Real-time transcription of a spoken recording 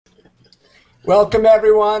Welcome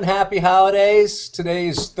everyone. Happy holidays. Today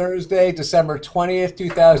is Thursday, December 20th,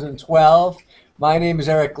 2012. My name is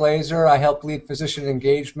Eric Glazer. I help lead physician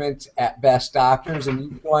engagement at Best Doctors, and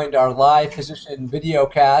you joined our live physician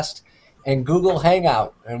videocast and Google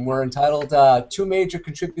Hangout. And we're entitled Two Major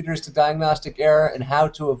Contributors to Diagnostic Error and How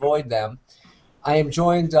to Avoid Them. I am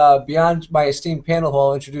joined beyond my esteemed panel, who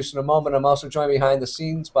I'll introduce in a moment. I'm also joined behind the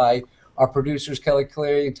scenes by our producers, Kelly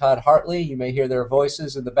Cleary and Todd Hartley. You may hear their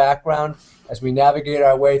voices in the background as we navigate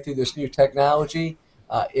our way through this new technology.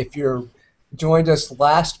 If you're joined us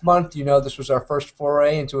last month, you know this was our first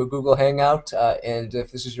foray into a Google Hangout. And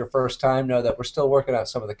if this is your first time, know that we're still working out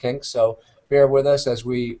some of the kinks. So bear with us as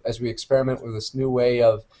we experiment with this new way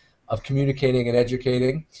of communicating and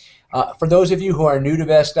educating. For those of you who are new to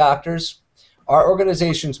Best Doctors, our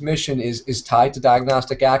organization's mission is tied to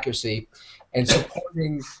diagnostic accuracy and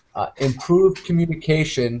supporting improved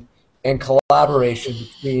communication and collaboration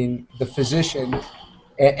between the physician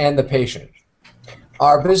and the patient.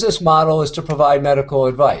 Our business model is to provide medical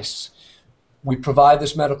advice. We provide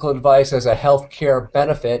this medical advice as a healthcare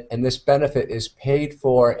benefit, and this benefit is paid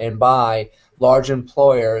for and by large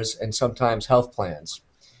employers and sometimes health plans.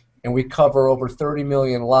 And we cover over 30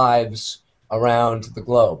 million lives around the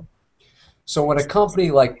globe. So when a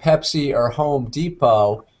company like Pepsi or Home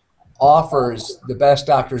Depot offers the Best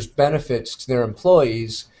Doctors benefits to their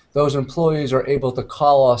employees, those employees are able to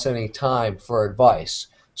call us anytime for advice.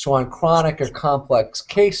 So on chronic or complex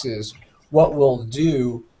cases, what we'll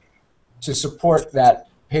do to support that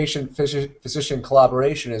patient-physician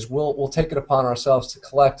collaboration is we'll take it upon ourselves to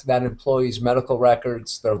collect that employee's medical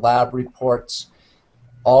records, their lab reports,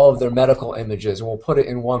 all of their medical images, and we'll put it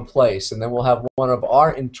in one place. And then we'll have one of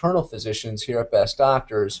our internal physicians here at Best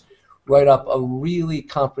Doctors write up a really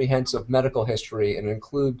comprehensive medical history and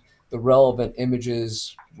include the relevant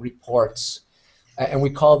images, reports, and we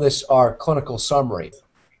call this our clinical summary.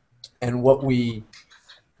 And what we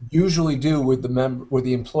usually do with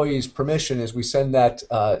the employee's permission is we send that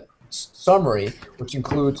summary, which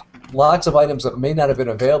includes lots of items that may not have been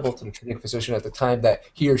available to the treating physician at the time that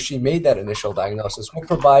he or she made that initial diagnosis. We'll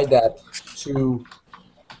provide that to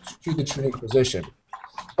the treating physician.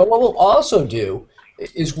 But what we'll also do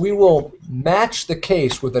is we will match the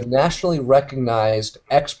case with a nationally recognized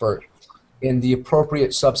expert in the appropriate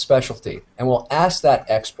subspecialty, and we'll ask that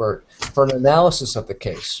expert for an analysis of the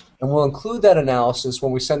case. And we'll include that analysis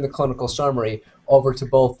when we send the clinical summary over to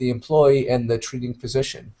both the employee and the treating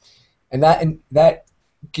physician. And that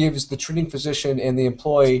gives the treating physician and the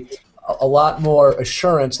employee a lot more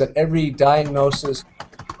assurance that every diagnosis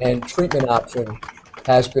and treatment option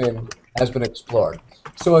has been explored.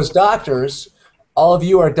 So as doctors, all of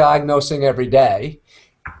you are diagnosing every day,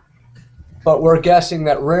 but we're guessing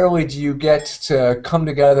that rarely do you get to come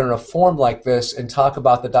together in a forum like this and talk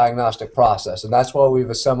about the diagnostic process. And that's why we've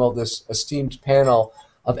assembled this esteemed panel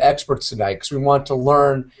of experts tonight, because we want to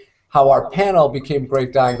learn how our panel became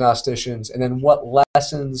great diagnosticians and then what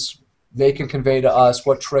lessons they can convey to us,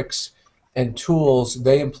 what tricks and tools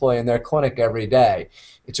they employ in their clinic every day.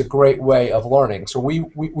 It's a great way of learning. So we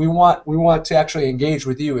want to actually engage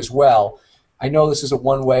with you as well. I know this isn't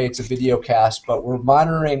one way, it's a video cast, but we're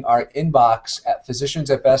monitoring our inbox at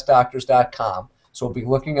physicians@bestdoctors.com. So we'll be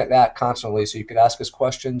looking at that constantly, so you can ask us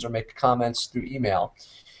questions or make comments through email.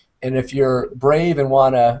 And if you're brave and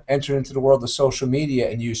want to enter into the world of social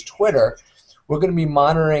media and use Twitter, we're going to be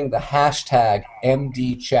monitoring the hashtag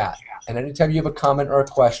MDChat. And anytime you have a comment or a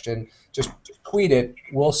question, just tweet it,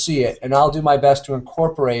 we'll see it, and I'll do my best to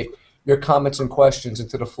incorporate your comments and questions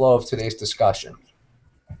into the flow of today's discussion.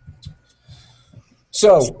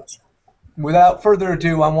 So, without further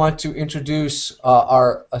ado, I want to introduce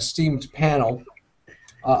our esteemed panel.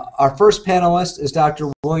 Our first panelist is Dr.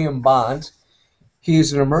 William Bond. He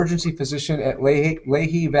is an emergency physician at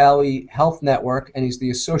Lehigh Valley Health Network, and he's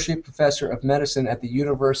the Associate Professor of Medicine at the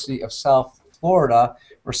University of South Florida,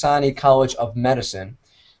 Bersani College of Medicine.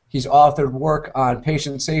 He's authored work on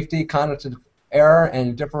patient safety, cognitive error,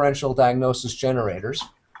 and differential diagnosis generators.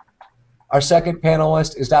 Our second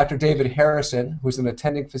panelist is Dr. David Harrison, who's an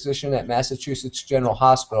attending physician at Massachusetts General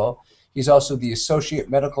Hospital. He's also the Associate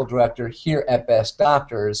Medical Director here at Best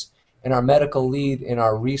Doctors and our medical lead in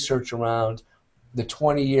our research around the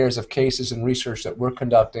 20 years of cases and research that we're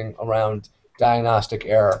conducting around diagnostic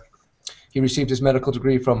error. He received his medical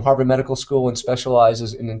degree from Harvard Medical School and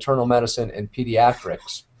specializes in internal medicine and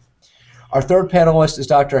pediatrics. Our third panelist is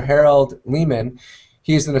Dr. Harold Lehman.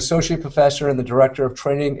 He is an associate professor and the director of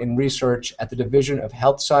training and research at the Division of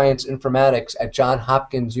Health Science Informatics at Johns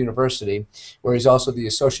Hopkins University, where he's also the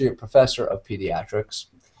associate professor of pediatrics.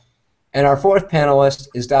 And our fourth panelist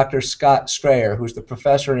is Dr. Scott Strayer, who's the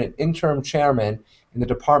professor and an interim chairman in the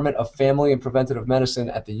Department of Family and Preventive Medicine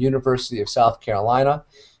at the University of South Carolina.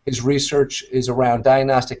 His research is around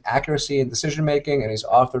diagnostic accuracy and decision making, and he's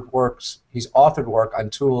authored work on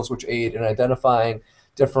tools which aid in identifying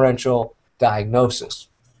differential diagnosis.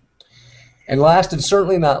 And last and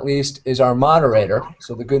certainly not least is our moderator.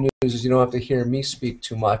 So the good news is you don't have to hear me speak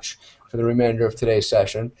too much for the remainder of today's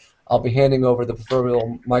session. I'll be handing over the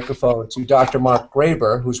proverbial microphone to Dr. Mark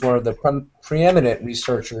Graber, who's one of the preeminent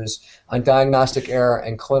researchers on diagnostic error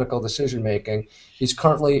and clinical decision making. He's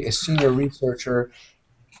currently a senior researcher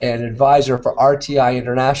and advisor for RTI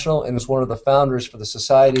International and is one of the founders for the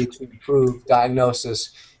Society to Improve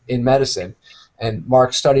Diagnosis in Medicine. And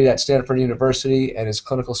Mark studied at Stanford University, and his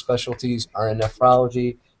clinical specialties are in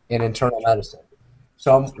nephrology and internal medicine.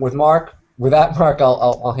 So with that, Mark,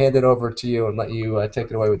 I'll hand it over to you and let you take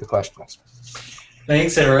it away with the questions.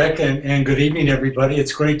 Thanks, Eric, and good evening, everybody.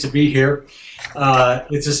 It's great to be here.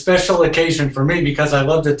 It's a special occasion for me because I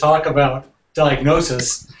love to talk about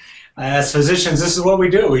diagnosis. As physicians, this is what we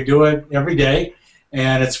do. We do it every day,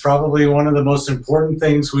 and it's probably one of the most important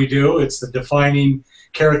things we do. It's the defining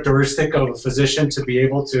characteristic of a physician to be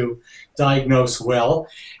able to diagnose well.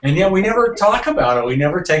 And yet we never talk about it. We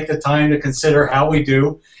never take the time to consider how we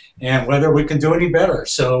do and whether we can do any better.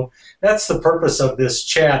 So that's the purpose of this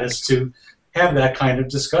chat, is to have that kind of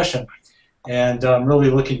discussion. And I'm really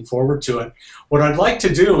looking forward to it. What I'd like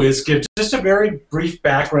to do is give just a very brief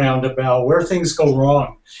background about where things go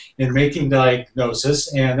wrong in making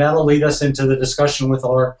diagnosis, and that'll lead us into the discussion with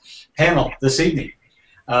our panel this evening.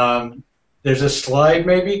 There's a slide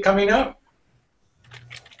maybe coming up.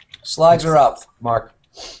 Slides are up, Mark.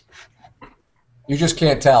 You just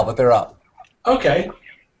can't tell, but they're up. Okay.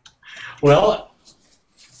 Well,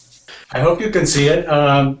 I hope you can see it.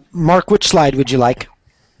 Mark, which slide would you like?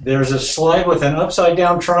 There's a slide with an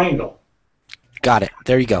upside-down triangle. Got it.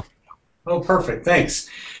 There you go. Oh, perfect. Thanks.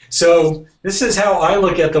 So this is how I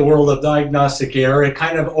look at the world of diagnostic error. It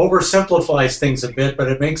kind of oversimplifies things a bit, but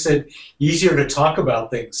it makes it easier to talk about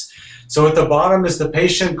things. So at the bottom is the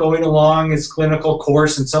patient going along his clinical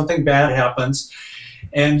course, and something bad happens.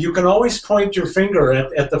 And you can always point your finger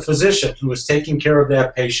at the physician who was taking care of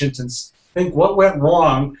that patient and think what went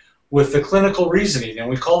wrong with the clinical reasoning. And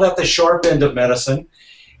we call that the sharp end of medicine.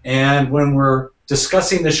 And when we're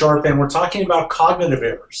discussing the sharp end, we're talking about cognitive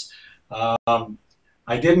errors.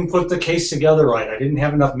 I didn't put the case together right. I didn't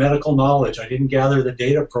have enough medical knowledge. I didn't gather the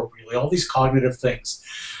data appropriately. All these cognitive things.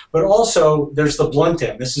 But also, there's the blunt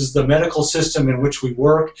end. This is the medical system in which we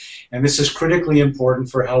work, and this is critically important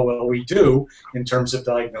for how well we do in terms of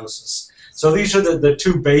diagnosis. So these are the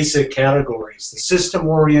two basic categories, the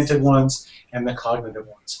system-oriented ones and the cognitive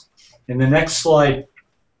ones. In the next slide,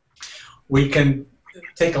 we can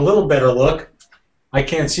take a little better look. I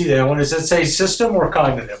can't see that one. Does it say system or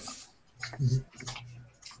cognitive?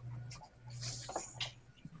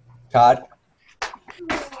 Todd?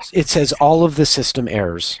 It says all of the system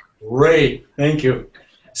errors. Great, thank you.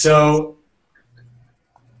 So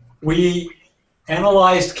we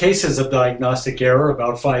analyzed cases of diagnostic error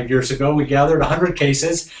about 5 years ago. We gathered 100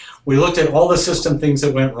 cases. We looked at all the system things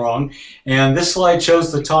that went wrong, and this slide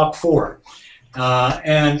shows the top 4.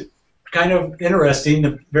 And kind of interesting,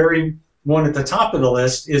 the very one at the top of the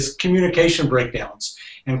list is communication breakdowns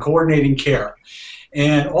and coordinating care.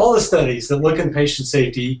 And all the studies that look at patient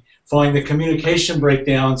safety find that communication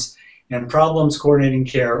breakdowns and problems coordinating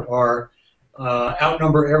care are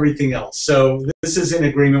outnumber everything else. So this is in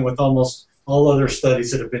agreement with almost all other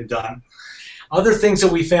studies that have been done. Other things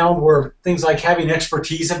that we found were things like having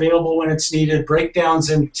expertise available when it's needed, breakdowns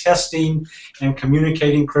in testing and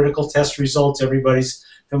communicating critical test results. Everybody's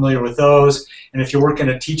familiar with those. And if you work in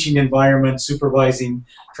a teaching environment, supervising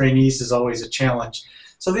trainees is always a challenge.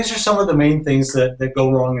 So these are some of the main things that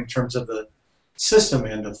go wrong in terms of the system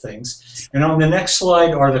end of things. And on the next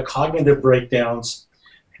slide are the cognitive breakdowns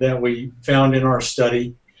that we found in our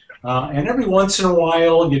study. And every once in a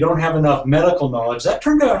while, you don't have enough medical knowledge. That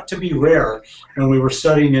turned out to be rare when we were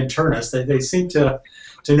studying internists. They seemed to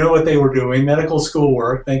know what they were doing, medical school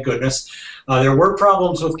work, thank goodness. There were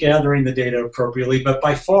problems with gathering the data appropriately, but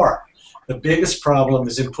by far, the biggest problem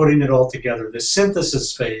is in putting it all together, the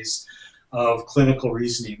synthesis phase of clinical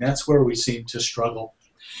reasoning. That's where we seem to struggle.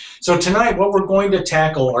 So tonight, what we're going to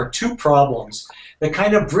tackle are two problems that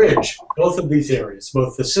kind of bridge both of these areas,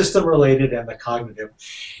 both the system-related and the cognitive.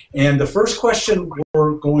 And the first question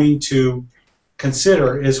we're going to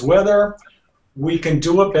consider is whether we can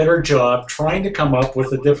do a better job trying to come up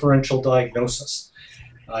with a differential diagnosis.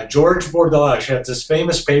 George Bourdage has this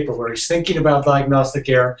famous paper where he's thinking about diagnostic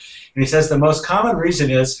error, and he says the most common reason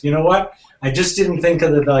is, you know what, I just didn't think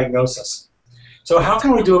of the diagnosis. So how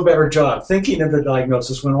can we do a better job thinking of the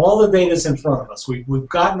diagnosis when all the data is in front of us? We've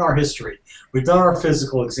gotten our history. We've done our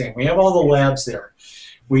physical exam. We have all the labs there.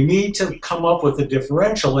 We need to come up with a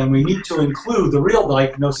differential, and we need to include the real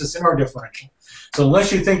diagnosis in our differential. So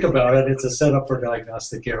unless you think about it, it's a setup for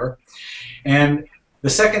diagnostic error. And the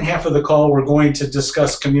second half of the call, we're going to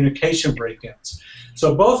discuss communication breakdowns.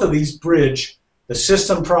 So both of these bridge the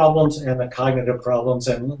system problems and the cognitive problems.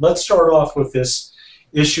 And let's start off with this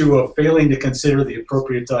issue of failing to consider the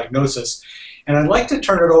appropriate diagnosis. And I'd like to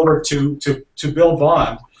turn it over to Bill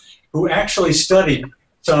Bond, who actually studied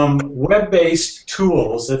some web-based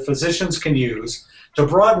tools that physicians can use to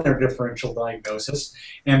broaden their differential diagnosis.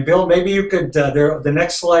 And Bill, maybe you could, the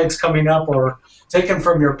next slide's coming up, or taken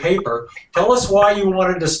from your paper. Tell us why you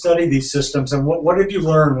wanted to study these systems, and what did you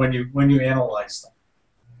learn when you analyzed them?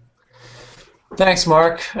 Thanks,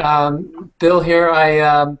 Mark. Bill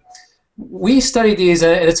here. We studied these,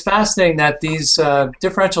 and it's fascinating that these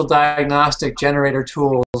differential diagnostic generator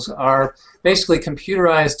tools are basically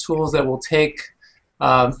computerized tools that will take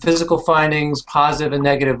physical findings, positive and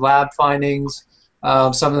negative lab findings.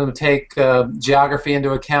 Some of them take geography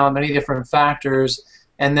into account, many different factors,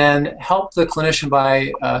 and then help the clinician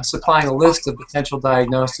by supplying a list of potential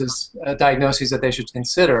diagnoses that they should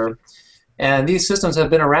consider. And these systems have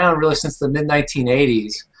been around really since the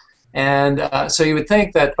mid-1980s. And so you would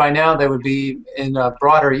think that by now they would be in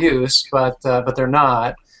broader use, but they're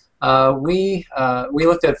not. We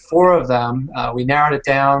looked at 4 of them. We narrowed it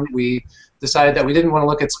down. We decided that we didn't want to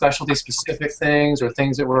look at specialty-specific things or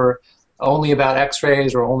things that were only about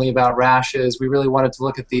x-rays or only about rashes. We really wanted to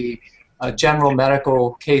look at the general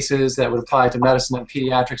medical cases that would apply to medicine and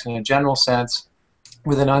pediatrics in a general sense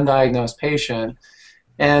with an undiagnosed patient.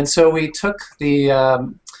 And so we took these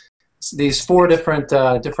 4 different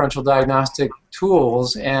differential diagnostic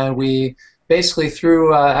tools, and we basically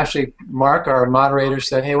threw, actually Mark, our moderator,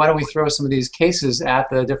 said, hey, why don't we throw some of these cases at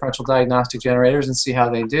the differential diagnostic generators and see how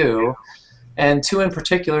they do. And 2 in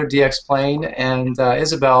particular, DXplane and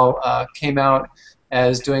Isabel, came out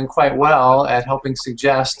as doing quite well at helping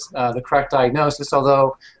suggest the correct diagnosis,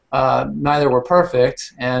 although neither were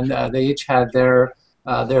perfect, and they each had their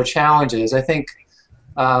challenges. I think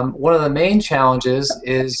one of the main challenges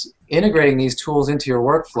is integrating these tools into your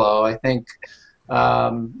workflow. I think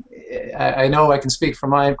I know I can speak from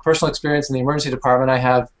my personal experience in the emergency department. I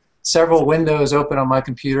have several windows open on my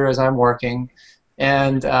computer as I'm working,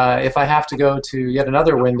 and if I have to go to yet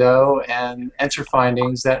another window and enter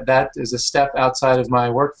findings, that is a step outside of my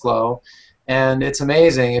workflow. And it's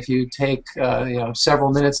amazing if you take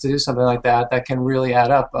several minutes to do something like that, that can really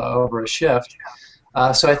add up over a shift.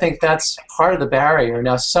 So I think that's part of the barrier.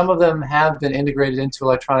 Now, some of them have been integrated into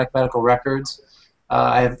electronic medical records.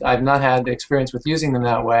 I've not had experience with using them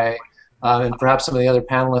that way, and perhaps some of the other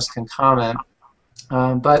panelists can comment.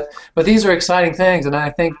 But these are exciting things, and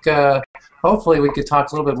I think hopefully we could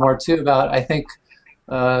talk a little bit more too about, I think,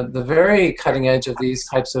 the very cutting edge of these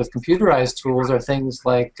types of computerized tools are things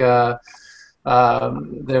like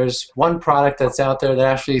there's one product that's out there that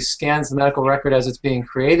actually scans the medical record as it's being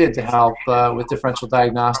created to help with differential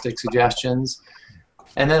diagnostic suggestions.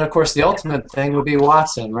 And then, of course, the ultimate thing would be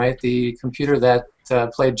Watson, right? The computer that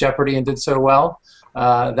played Jeopardy and did so well.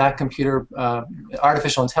 That computer,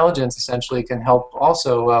 artificial intelligence, essentially can help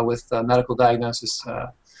also with medical diagnosis.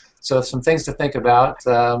 So some things to think about.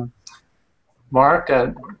 Mark,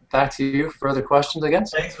 back to you for other questions, I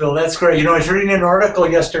guess. Thanks, Bill. That's great. You know, I was reading an article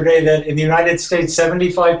yesterday that in the United States,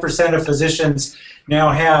 75% of physicians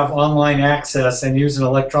now have online access and use an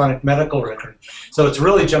electronic medical record. So it's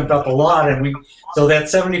really jumped up a lot, and so that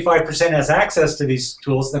 75% has access to these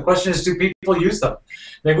tools. And the question is, do people use them?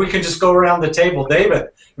 Maybe we can just go around the table. David,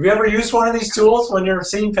 have you ever used one of these tools when you're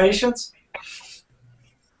seeing patients?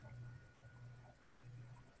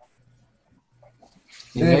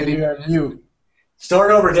 David, you're on mute.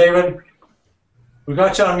 Start over, David. We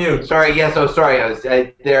got you on mute. Sorry, yes, oh, sorry.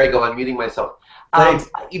 There I go, I'm muting myself.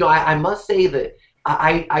 You know, I must say that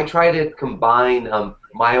I try to combine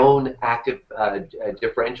my own active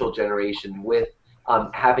differential generation with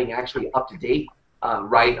having actually up-to-date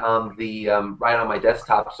right on my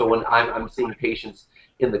desktop. So when I'm seeing patients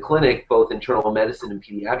in the clinic, both internal medicine and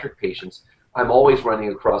pediatric patients, I'm always running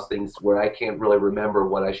across things where I can't really remember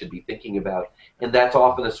what I should be thinking about. And that's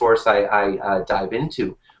often a source I dive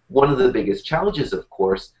into. One of the biggest challenges, of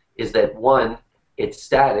course, is that 1, it's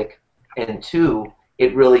static, and 2,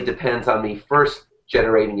 it really depends on me first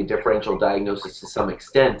generating a differential diagnosis to some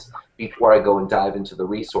extent before I go and dive into the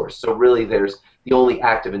resource. So really, there's the only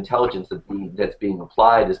active intelligence that's being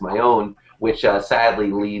applied is my own, which sadly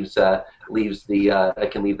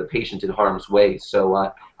can leave the patient in harm's way.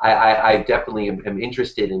 So I definitely am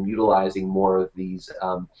interested in utilizing more of these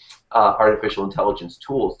artificial intelligence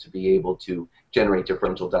tools to be able to generate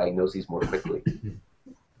differential diagnoses more quickly.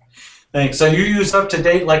 Thanks. So you use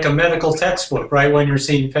UpToDate like a medical textbook, right, when you're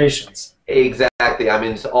seeing patients? Exactly. I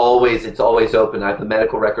mean, it's always open. I have the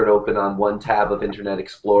medical record open on one tab of Internet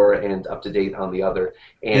Explorer and UpToDate on the other,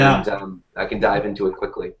 and I can dive into it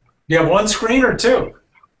quickly. You have one screen or two?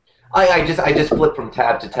 I just flip from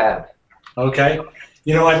tab to tab. Okay.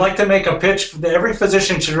 You know, I'd like to make a pitch. Every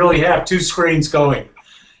physician should really have two screens going.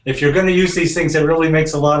 If you're going to use these things, it really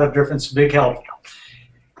makes a lot of difference, big help.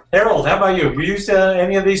 Harold, how about you? Have you used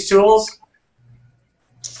any of these tools?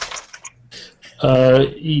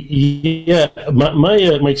 Yeah,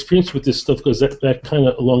 my experience with this stuff goes back kind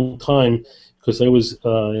of a long time, because I was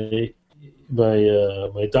my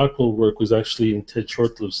doctoral work was actually in Ted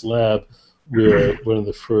Shortlive's lab, where one of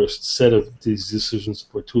the first set of these decision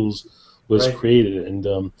support tools was created. And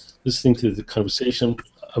listening to the conversation,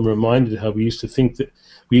 I'm reminded how we used to think that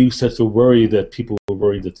we used to have to worry that people were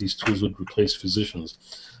worried that these tools would replace physicians.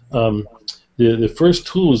 The first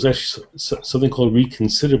tool was actually something called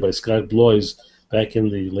Reconsider by Scott Bloys back in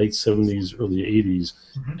the late 70s, early 80s,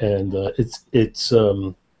 and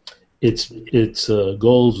its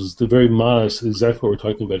goals was very modest, exactly what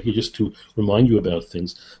we're talking about here, just to remind you about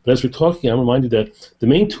things. But as we're talking, I'm reminded that the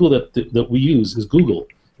main tool that we use is Google,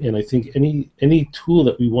 and I think any tool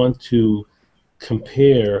that we want to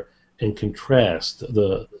compare and contrast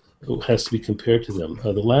has to be compared to them.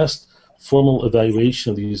 The last formal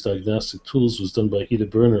evaluation of these diagnostic tools was done by Ida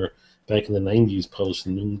Berner back in the 90s, published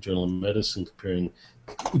in the New England Journal of Medicine, comparing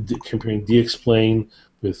DXplain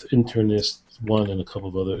with Internist One and a couple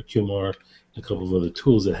of other QMR and a couple of other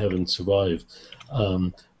tools that haven't survived.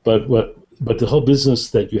 But the whole business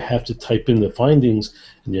that you have to type in the findings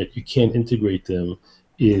and yet you can't integrate them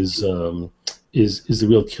is the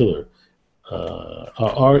real killer.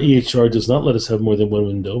 Our EHR does not let us have more than one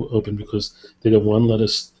window open because they don't want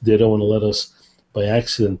to let us by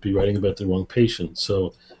accident be writing about the wrong patient.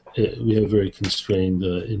 So we have a very constrained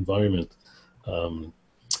environment.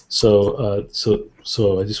 So I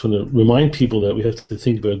just want to remind people that we have to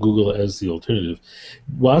think about Google as the alternative.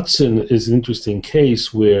 Watson is an interesting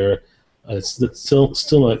case where it's still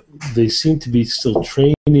not. They seem to be still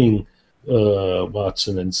training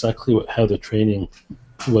Watson, and it's not clear how they're training,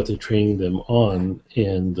 what they're training them on,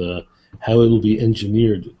 and how it will be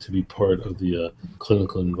engineered to be part of the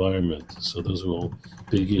clinical environment. So those are all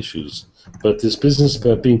big issues. But this business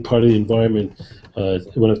about being part of the environment,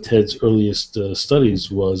 one of Ted's earliest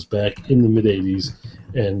studies was back in the mid-'80s,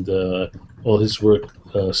 and all his work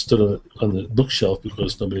stood on the bookshelf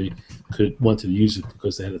because nobody wanted to use it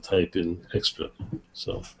because they had to type in extra.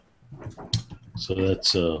 So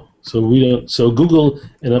that's so Google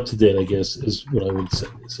and UpToDate, I guess, is what I would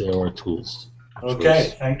say are our tools.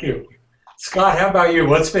 Okay, thank you. Scott, how about you?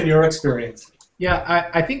 What's been your experience? Yeah,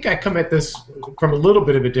 I think I come at this from a little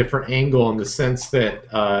bit of a different angle in the sense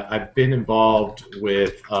that I've been involved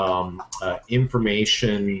with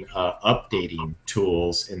information updating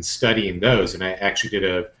tools and studying those, and I actually did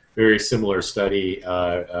a very similar study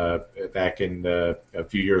back in a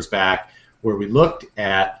few years back where we looked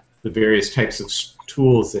at the various types of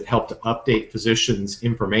tools that help to update physicians'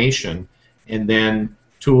 information, and then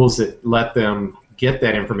tools that let them get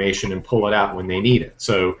that information and pull it out when they need it.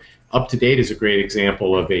 So UpToDate is a great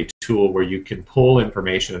example of a tool where you can pull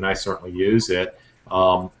information, and I certainly use it,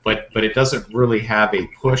 but it doesn't really have a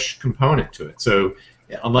push component to it. So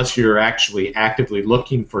unless you're actually actively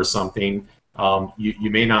looking for something,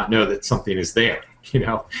 you may not know that something is there, you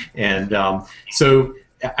know. And so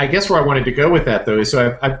I guess where I wanted to go with that, though, is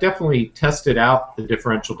so I've definitely tested out the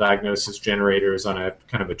differential diagnosis generators on a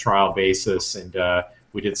kind of a trial basis, and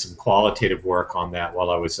we did some qualitative work on that while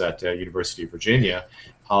I was at University of Virginia.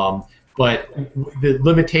 But the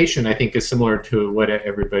limitation, I think, is similar to what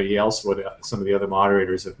everybody else, what some of the other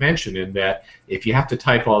moderators have mentioned, in that if you have to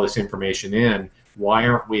type all this information in, why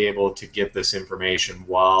aren't we able to get this information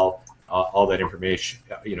while all that information,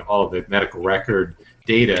 all of the medical record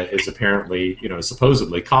data is apparently,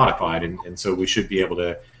 supposedly codified, and so we should be able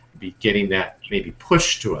to be getting that maybe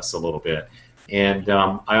pushed to us a little bit. And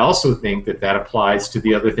I also think that applies to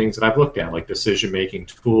the other things that I've looked at, like decision-making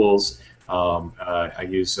tools. I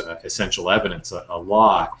use essential evidence a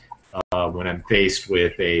lot when I'm faced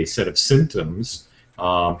with a set of symptoms,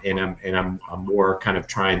 and I'm more kind of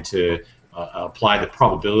trying to apply the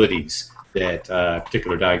probabilities that a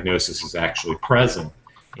particular diagnosis is actually present.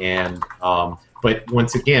 And but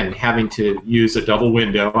once again, having to use a double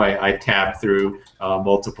window, I tab through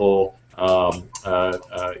multiple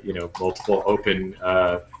multiple open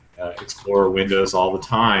Explorer windows all the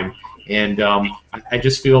time, and I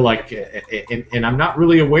just feel like, and I'm not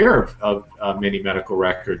really aware of many medical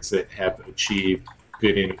records that have achieved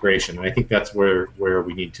good integration. And I think that's where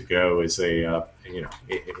we need to go as in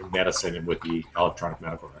medicine and with the electronic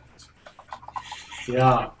medical records.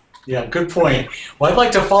 Yeah, yeah, good point. Well, I'd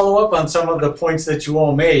like to follow up on some of the points that you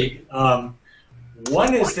all made.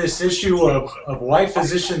 One is this issue of why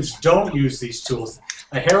physicians don't use these tools.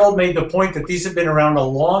 Harold made the point that these have been around a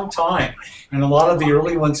long time, and a lot of the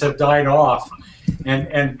early ones have died off.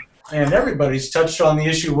 And everybody's touched on the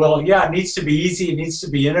issue, well, yeah, it needs to be easy, it needs to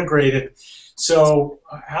be integrated. So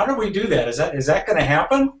how do we do that? Is that going to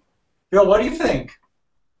happen? Bill, what do you think?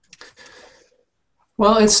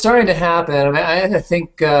 Well, it's starting to happen. I mean, I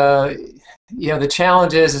think the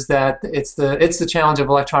challenge is that it's the challenge of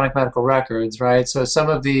electronic medical records, right? So some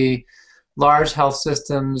of the large health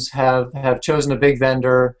systems have chosen a big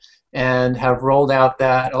vendor and have rolled out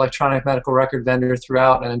that electronic medical record vendor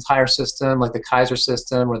throughout an entire system, like the Kaiser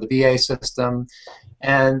system or the VA system,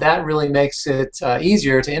 and that really makes it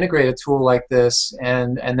easier to integrate a tool like this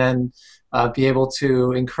and then be able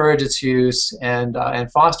to encourage its use and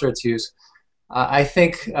foster its use. I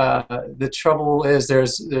think the trouble is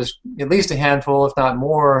there's at least a handful, if not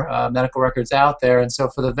more, medical records out there, and so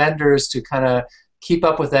for the vendors to kind of keep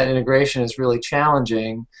up with that integration is really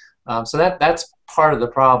challenging. So that's part of the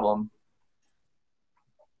problem.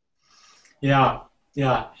 Yeah,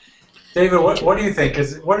 yeah. David, what do you think?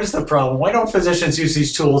 What is the problem? Why don't physicians use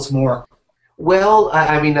these tools more? Well,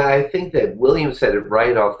 I mean, I think that William said it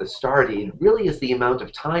right off the start. It really is the amount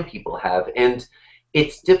of time people have, and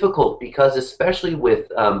it's difficult because, especially with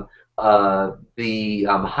the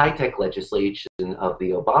high-tech legislation of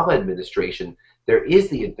the Obama administration, there is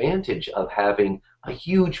the advantage of having a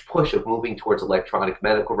huge push of moving towards electronic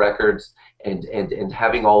medical records and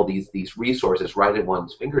having all these resources right at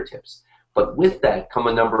one's fingertips. But with that come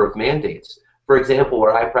a number of mandates. For example,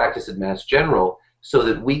 where I practice at Mass General, so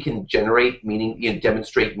that we can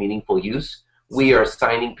demonstrate meaningful use, we are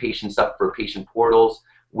signing patients up for patient portals.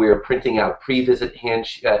 We're printing out pre-visit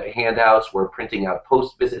handouts. We're printing out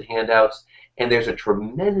post-visit handouts. And there's a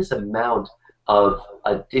tremendous amount of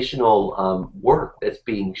additional work that's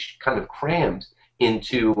being kind of crammed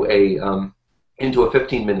into a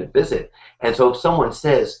 15-minute visit. And so if someone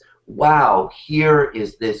says, wow, here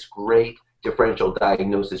is this great differential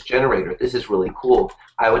diagnosis generator, this is really cool,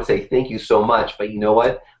 I would say thank you so much, but you know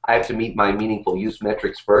what? I have to meet my meaningful use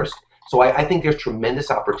metrics first. So I think there's tremendous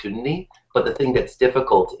opportunity, but the thing that's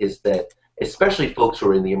difficult is that, especially folks who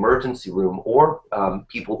are in the emergency room or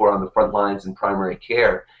people who are on the front lines in primary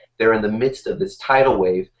care, they're in the midst of this tidal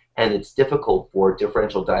wave, and it's difficult for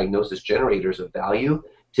differential diagnosis generators of value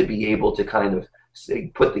to be able to kind of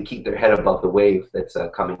keep their head above the wave that's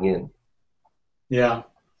coming in. Yeah.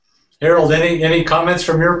 Harold, any comments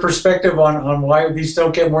from your perspective on why these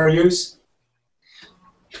don't get more use?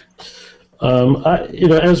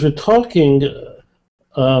 As we're talking,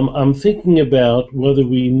 I'm thinking about whether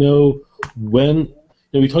we know when.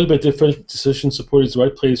 We talked about different decision support is the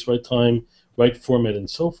right place, right time, right format, and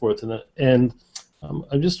so forth. And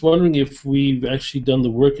I'm just wondering if we've actually done the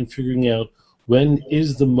work in figuring out when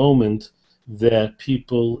is the moment that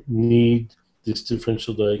people need this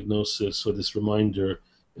differential diagnosis or this reminder.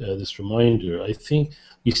 I think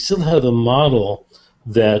we still have a model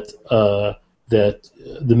that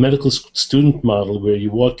the medical student model, where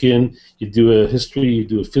you walk in, you do a history, you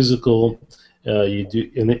do a physical,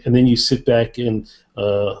 and then you sit back and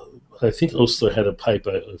I think Osler had a pipe.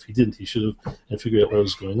 If he didn't, he should have, and figured out what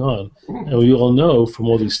was going on. And we all know from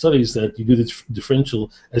all these studies that you do the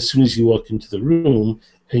differential as soon as you walk into the room,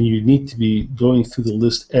 and you need to be going through the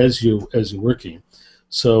list as you're working.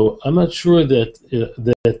 So I'm not sure that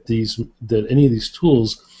any of these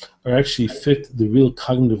tools are actually fit the real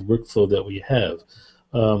cognitive workflow that we have.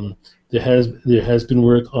 There has been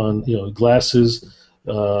work on glasses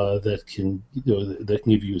that can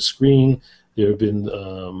give you a screen. There have been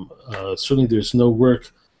certainly there's no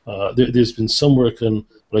work. There's been some work on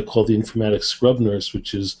what I call the informatics scrub nurse,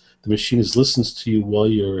 which is the machine listens to you while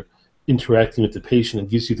you're interacting with the patient and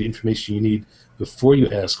gives you the information you need before you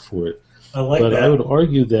ask for it. I like but that. I would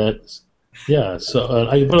argue that, yeah. So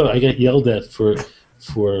I get yelled at for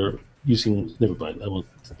using. Never mind. I won't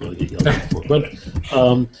really get yelled at for. But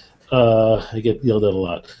I get yelled at a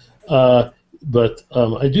lot. But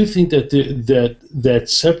I do think that that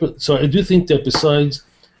separate. So I do think that besides,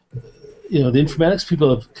 the informatics people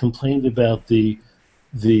have complained about the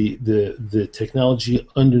technology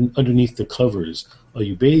underneath the covers. Are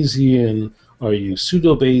you Bayesian? Are you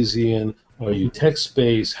pseudo Bayesian? Are you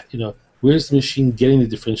text-based? Where's the machine getting the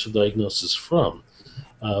differential diagnosis from?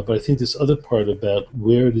 But I think this other part about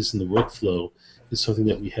where it is in the workflow is something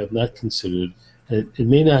that we have not considered. And it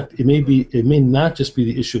may not just be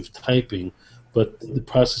the issue of typing, but the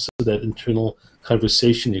process of that internal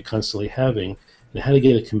conversation you're constantly having, and how to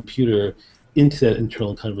get a computer into that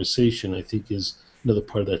internal conversation, I think, is another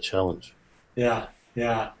part of that challenge. Yeah,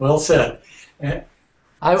 yeah, well said.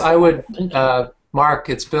 I would, Mark,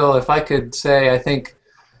 it's Bill, if I could say, I think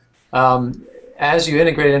as you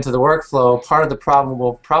integrate into the workflow, part of the problem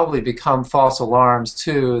will probably become false alarms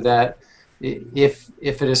too, that if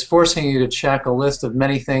it is forcing you to check a list of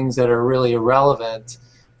many things that are really irrelevant,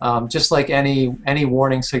 just like any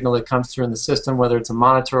warning signal that comes through in the system, whether it's a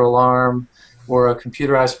monitor alarm or a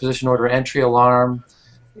computerized physician order entry alarm,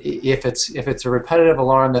 if it's a repetitive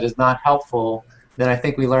alarm that is not helpful, then I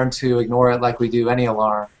think we learn to ignore it like we do any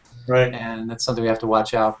alarm. Right. And that's something we have to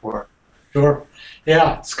watch out for. Sure.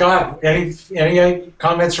 Yeah, Scott, any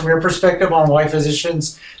comments from your perspective on why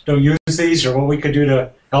physicians don't use these or what we could do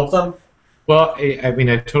to help them? Well, I mean,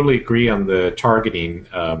 I totally agree on the targeting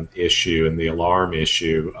issue and the alarm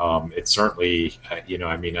issue. It certainly,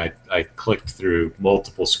 I mean, I clicked through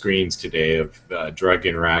multiple screens today of drug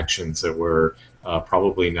interactions that were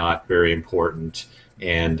probably not very important,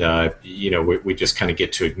 and we just kind of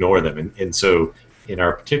get to ignore them. And so in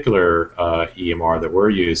our particular EMR that we're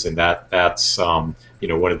using, that's one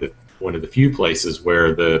of the few places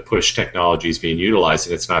where the push technology is being utilized,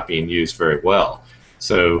 and it's not being used very well.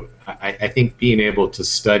 So I think being able to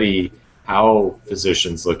study how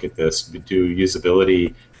physicians look at this, do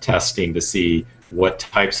usability testing to see what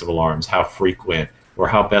types of alarms, how frequent, or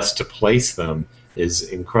how best to place them is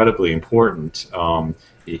incredibly important.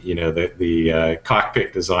 The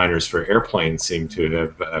cockpit designers for airplanes seem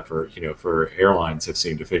to have, for airlines have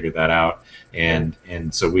seemed to figure that out, and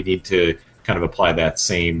so we need to kind of apply that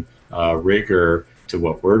same rigor to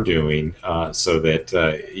what we're doing, so that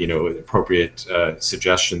appropriate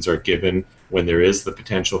suggestions are given when there is the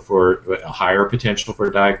potential for a higher potential for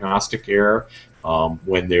diagnostic error,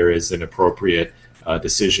 when there is an appropriate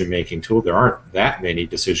decision-making tool. There aren't that many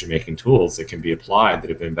decision-making tools that can be applied that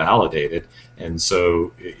have been validated, and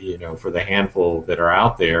so for the handful that are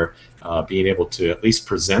out there, being able to at least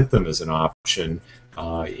present them as an option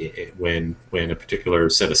when a particular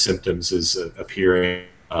set of symptoms is appearing,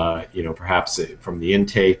 perhaps from the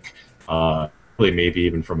intake, really maybe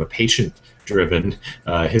even from a patient-driven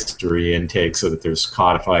history intake, so that there's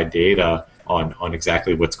codified data on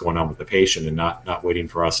exactly what's going on with the patient, and not waiting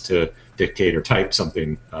for us to dictate or type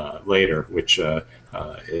something later, which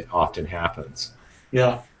it often happens.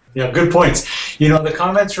 Yeah, good points. The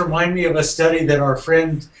comments remind me of a study that our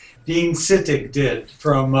friend Dean Sittig did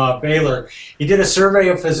from Baylor. He did a survey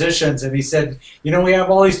of physicians, and he said, we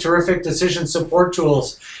have all these terrific decision support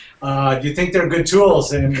tools. Do you think they're good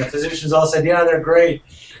tools? And the physicians all said, yeah, they're great.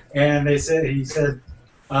 And he said,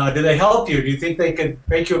 do they help you? Do you think they could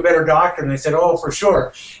make you a better doctor? And they said, oh, for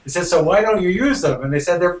sure. He said, so why don't you use them? And they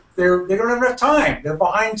said, they don't have enough time. They're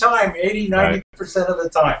behind time 80, 90% of the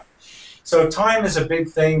time. So time is a big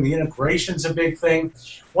thing. The integration's a big thing.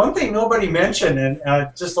 One thing nobody mentioned, and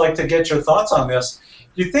I'd just like to get your thoughts on this,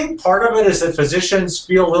 do you think part of it is that physicians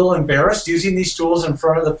feel a little embarrassed using these tools in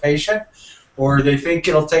front of the patient, or they think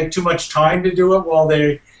it'll take too much time to do it while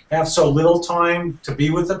they have so little time to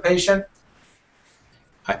be with the patient?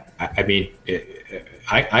 I mean,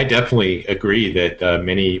 I definitely agree that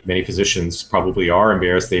many physicians probably are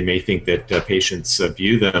embarrassed. They may think that patients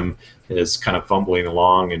view them as kind of fumbling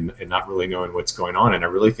along and not really knowing what's going on. And I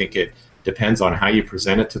really think it depends on how you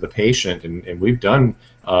present it to the patient. And we've done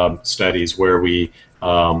studies where we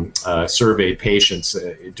surveyed patients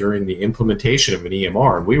during the implementation of an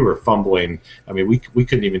EMR, and we were fumbling. I mean, we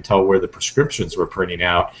couldn't even tell where the prescriptions were printing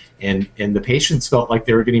out, and the patients felt like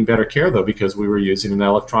they were getting better care, though, because we were using an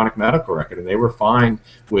electronic medical record, and they were fine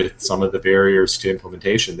with some of the barriers to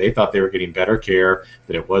implementation. They thought they were getting better care,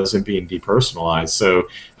 that it wasn't being depersonalized. So,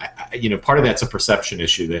 part of that's a perception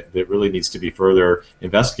issue that really needs to be further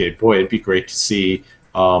investigated. Boy, it'd be great to see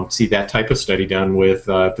that type of study done with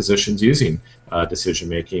physicians using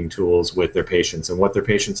decision-making tools with their patients and what their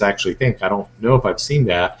patients actually think. I don't know if I've seen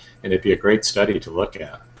that, and it'd be a great study to look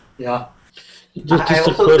at. Yeah. Just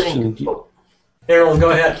a question. Harold,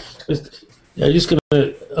 go ahead. Just going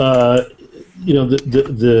to,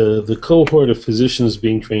 the cohort of physicians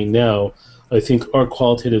being trained now, I think, are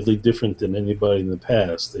qualitatively different than anybody in the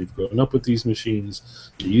past. They've grown up with these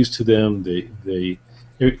machines. They're used to them.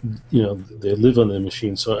 they live on the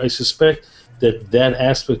machine. So I suspect that that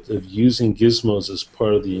aspect of using gizmos as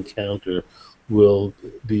part of the encounter will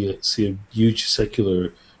see a huge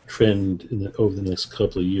secular trend over the next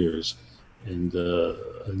couple of years, and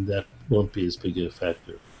that won't be as big a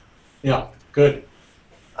factor. Yeah, good.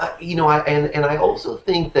 And I also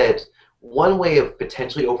think that one way of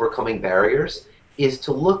potentially overcoming barriers is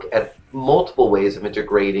to look at multiple ways of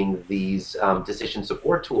integrating these decision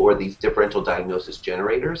support tool or these differential diagnosis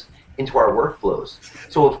generators into our workflows.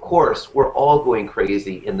 So of course, we're all going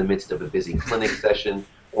crazy in the midst of a busy clinic session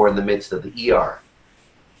or in the midst of the ER.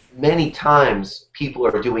 Many times people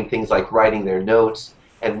are doing things like writing their notes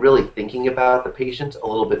and really thinking about the patient a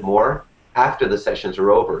little bit more after the sessions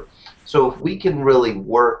are over. So if we can really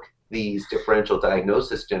work these differential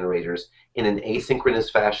diagnosis generators in an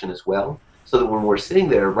asynchronous fashion as well, so that when we're sitting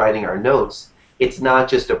there writing our notes, it's not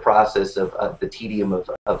just a process of the tedium of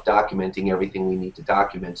documenting everything we need to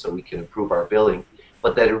document so we can improve our billing,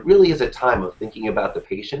 but that it really is a time of thinking about the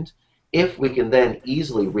patient. If we can then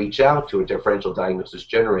easily reach out to a differential diagnosis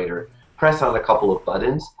generator, press on a couple of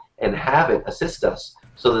buttons, and have it assist us,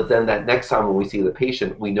 so that then that next time when we see the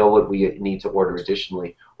patient, we know what we need to order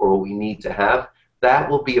additionally or what we need to have. That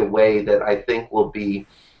will be a way that I think will be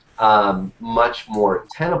much more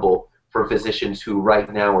tenable for physicians who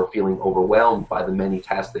right now are feeling overwhelmed by the many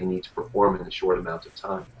tasks they need to perform in a short amount of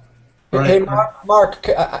time. Right. Hey, Mark,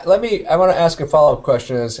 I want to ask a follow-up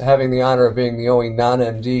question as having the honor of being the only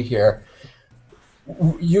non-MD here.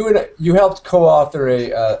 You helped co-author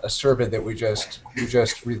a survey that we just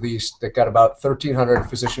released that got about 1,300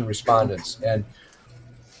 physician respondents, and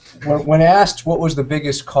when asked what was the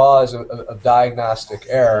biggest cause of diagnostic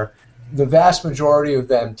error, the vast majority of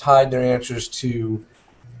them tied their answers to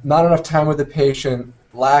not enough time with the patient,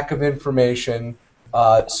 lack of information,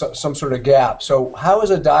 some sort of gap. So how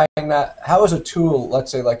is a tool,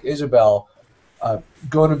 let's say like Isabel,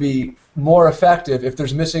 going to be more effective if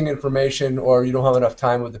there's missing information or you don't have enough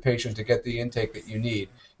time with the patient to get the intake that you need?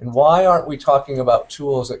 And why aren't we talking about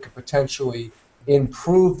tools that could potentially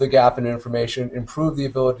improve the gap in information, improve the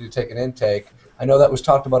ability to take an intake? I know that was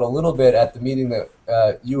talked about a little bit at the meeting that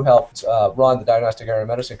you helped run, the Diagnostic Area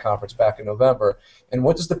Medicine Conference back in November. And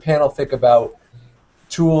what does the panel think about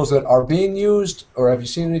tools that are being used, or have you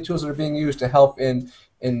seen any tools that are being used to help in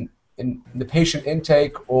the patient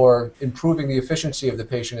intake or improving the efficiency of the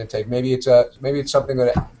patient intake? Maybe it's something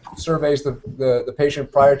that surveys the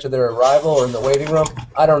patient prior to their arrival or in the waiting room.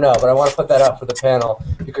 I don't know, but I want to put that out for the panel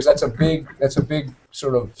because that's a big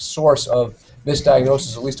sort of source of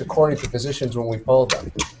misdiagnosis, at least according to physicians when we polled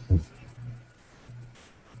them.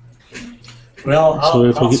 Well,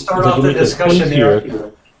 I'll start off the discussion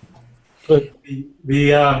here.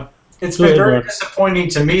 It's been very disappointing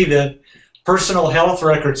to me that personal health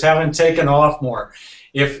records haven't taken off more.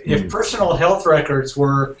 If personal health records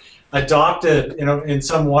were adopted in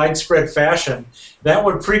some widespread fashion, that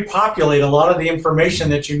would pre-populate a lot of the information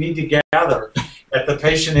that you need to gather at the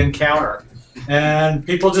patient encounter. And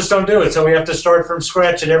people just don't do it, so we have to start from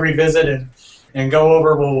scratch at every visit and go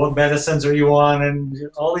over, well, what medicines are you on,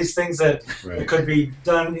 and all these things that could be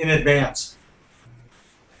done in advance.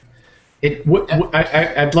 I'd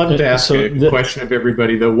love to ask a question of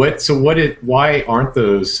everybody though. Why aren't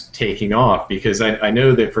those taking off? Because I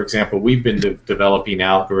know that, for example, we've been developing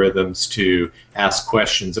algorithms to ask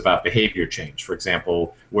questions about behavior change. For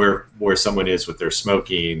example, where someone is with their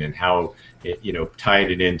smoking and how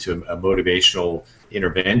tied it into a motivational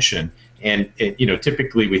intervention. And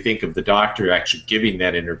typically we think of the doctor actually giving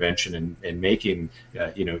that intervention and making,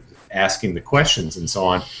 asking the questions and so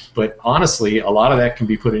on. But honestly, a lot of that can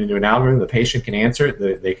be put into an algorithm. The patient can answer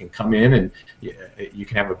it. They can come in, and you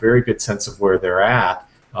can have a very good sense of where they're at.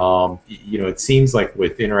 It seems like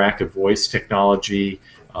with interactive voice technology,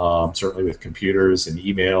 certainly with computers and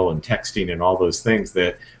email and texting and all those things,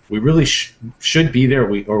 that we really should be there.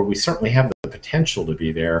 We certainly have the potential to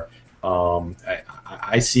be there.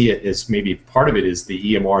 I see it as maybe part of it is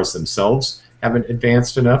the EMRs themselves haven't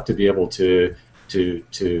advanced enough to be able to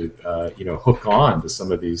hook on to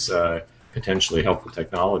some of these potentially helpful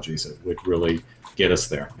technologies that would really get us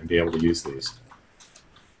there and be able to use these.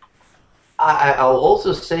 I'll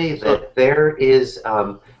also say that there's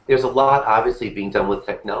a lot obviously being done with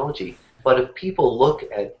technology, but if people look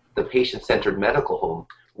at the patient-centered medical home,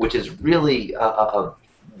 which is really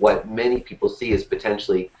what many people see as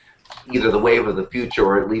potentially either the wave of the future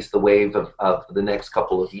or at least the wave of the next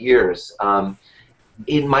couple of years,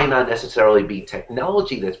 it might not necessarily be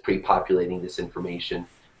technology that's pre-populating this information,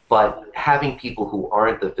 but having people who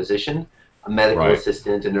aren't the physician a medical Right.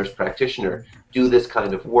 assistant, a nurse practitioner do this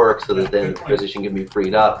kind of work so that then the physician can be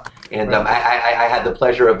freed up. And I had the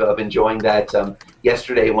pleasure of enjoying that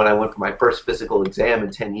yesterday when I went for my first physical exam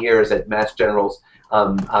in 10 years at Mass General's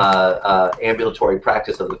ambulatory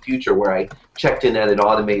practice of the future, where I checked in at an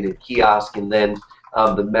automated kiosk, and then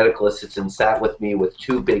the medical assistant sat with me with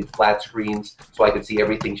two big flat screens so I could see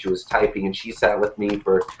everything she was typing, and she sat with me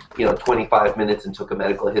for 25 minutes and took a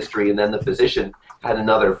medical history, and then the physician had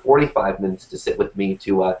another 45 minutes to sit with me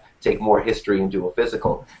to take more history and do a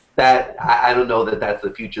physical. That I don't know that that's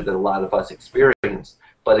the future that a lot of us experience,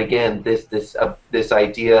 but again, this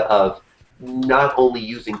idea of not only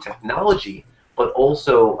using technology but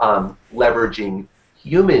also leveraging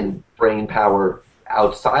human brain power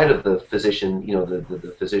outside of the physician,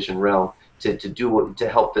 the physician realm, to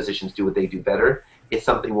help physicians do what they do better, is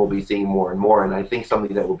something we'll be seeing more and more. And I think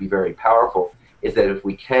something that will be very powerful is that if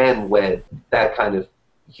we can wed that kind of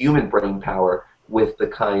human brain power with the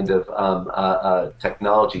kind of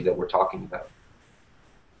technology that we're talking about.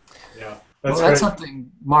 Yeah, That's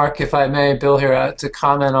something, Mark, if I may, Bill here, to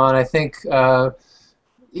comment on. I think I'm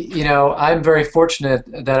very fortunate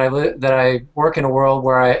that I work in a world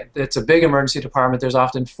where it's a big emergency department. There's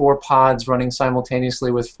often 4 pods running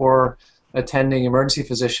simultaneously with 4 attending emergency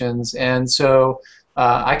physicians, and so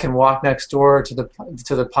I can walk next door to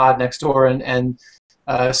the pod next door and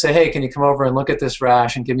say, hey, can you come over and look at this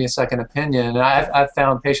rash and give me a second opinion? And I've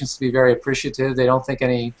found patients to be very appreciative. They don't think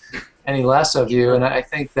any less of you, and I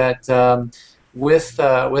think that with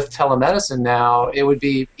telemedicine now, it would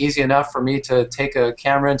be easy enough for me to take a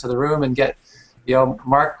camera into the room and get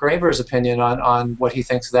Mark Graber's opinion on what he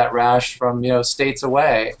thinks of that rash from states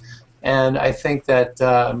away. And I think that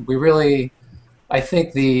I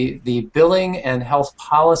think the billing and health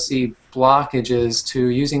policy blockages to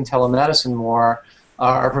using telemedicine more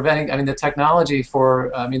are preventing. I mean, the technology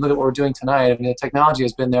look at what we're doing tonight. I mean, the technology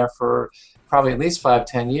has been there for probably at least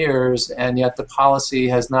 5-10 years, and yet the policy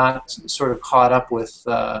has not sort of caught up with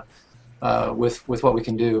what we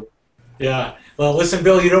can do. Yeah. Well, listen,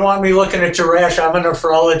 Bill, you don't want me looking at your rash. I'm a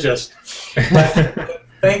nephrologist. But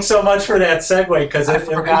thanks so much for that segue, because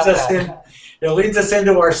it leads us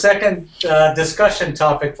into our second discussion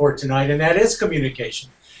topic for tonight, and that is communication.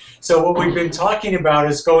 So what we've been talking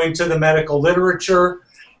about is going to the medical literature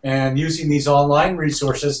and using these online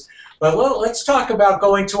resources. But let's talk about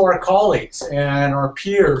going to our colleagues and our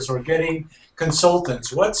peers or getting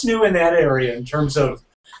consultants. What's new in that area in terms of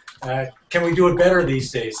can we do it better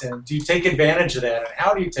these days? And do you take advantage of that? And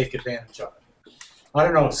how do you take advantage of it? I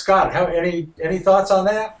don't know, Scott, any thoughts on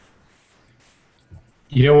that?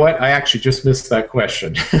 You know what? I actually just missed that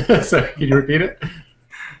question. So can you repeat it?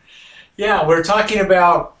 Yeah, we're talking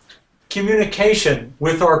about communication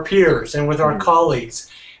with our peers and with our colleagues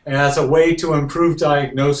as a way to improve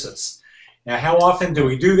diagnosis. Now, how often do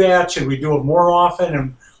we do that? Should we do it more often?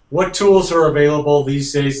 And what tools are available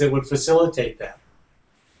these days that would facilitate that?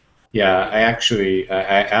 Yeah, I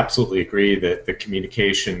absolutely agree that the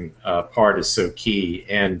communication part is so key.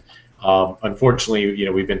 And unfortunately,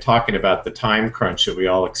 we've been talking about the time crunch that we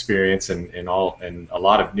all experience, and a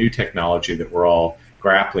lot of new technology that we're all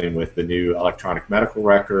grappling with, the new electronic medical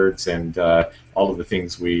records and all of the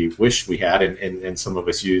things we wish we had, and some of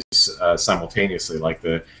us use simultaneously, like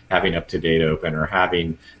the having UpToDate open or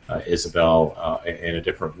having Isabel in a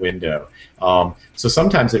different window. So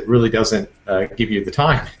sometimes it really doesn't give you the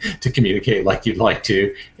time to communicate like you'd like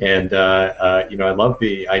to. And I love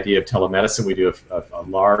the idea of telemedicine. We do a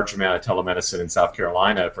large amount of telemedicine in South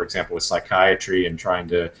Carolina, for example, with psychiatry, and trying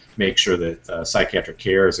to make sure that psychiatric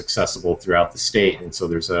care is accessible throughout the state. And so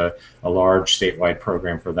there's a large statewide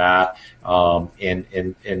program for that.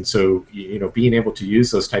 And so being able to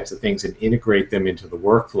use those types of things and integrate them into the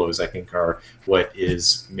workflows, I think, are what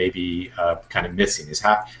is maybe kind of missing. Is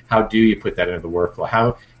how do you put that into the workflow?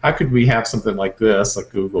 How could we have something like this, like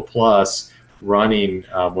Google Plus, running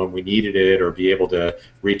when we needed it, or be able to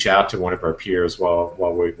reach out to one of our peers while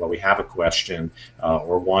we have a question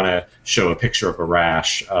or want to show a picture of a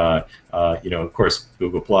rash? Of course,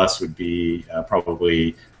 Google Plus would be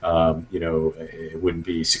probably it wouldn't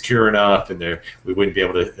be secure enough, and we wouldn't be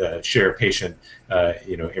able to share patient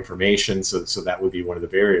information. So that would be one of the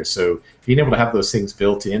barriers. So being able to have those things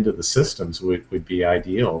built into the systems would be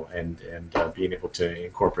ideal, and being able to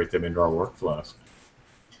incorporate them into our workflows.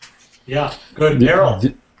 Yeah, good.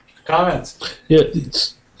 Harold, comments? Yeah,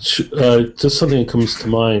 it's just something that comes to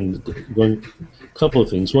mind. A couple of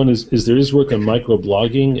things. One is there is work on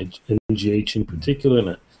microblogging at NGH in particular,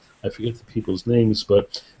 and I forget the people's names,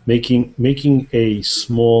 but making a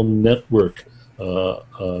small network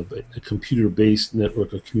a computer-based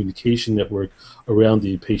network, a communication network around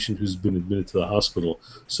the patient who's been admitted to the hospital,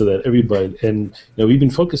 so that everybody, and we've been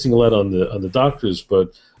focusing a lot on the doctors,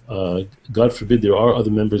 but God forbid there are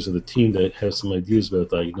other members of the team that have some ideas about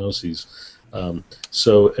diagnoses.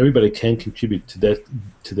 So everybody can contribute to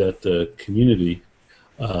that community,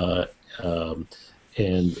 so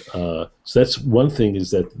that's one thing,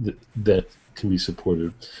 is that can be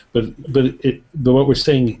supported, but what we're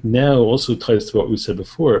saying now also ties to what we said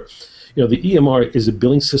before. The EMR is a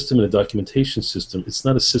billing system and a documentation system. It's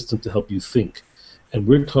not a system to help you think, and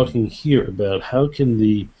we're talking here about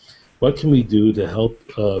what can we do to help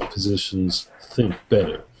physicians think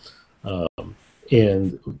better,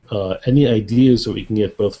 and any ideas that we can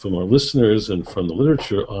get both from our listeners and from the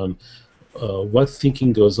literature on what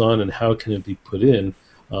thinking goes on and how can it be put in.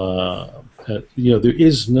 There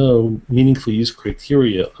is no meaningful use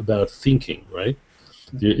criteria about thinking, right?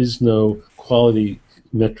 There is no quality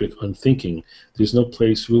metric on thinking. There's no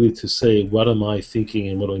place really to say, what am I thinking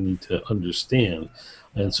and what do I need to understand?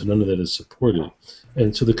 And so none of that is supported.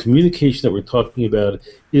 And so the communication that we're talking about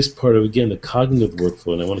is part of, again, the cognitive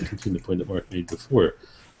workflow, and I want to continue the point that Mark made before.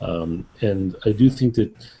 And I do think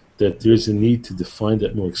that there's a need to define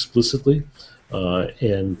that more explicitly,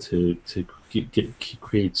 and to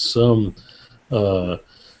create some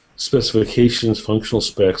specifications, functional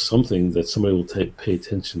specs, something that somebody will pay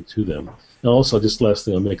attention to them. And also, just last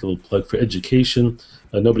thing, I'll make a little plug for education.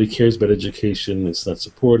 Nobody cares about education. It's not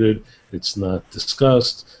supported. It's not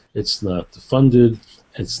discussed. It's not funded.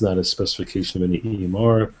 It's not a specification of any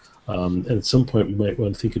EMR. And at some point, we might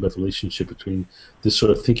want to think about the relationship between this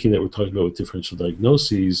sort of thinking that we're talking about with differential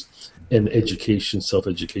diagnoses and education,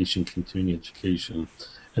 self-education, continuing education,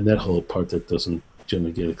 and that whole part that doesn't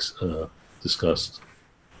generally get discussed.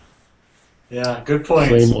 Yeah, good point.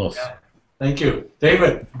 Flame off. Yeah. Thank you.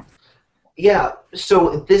 David? Yeah,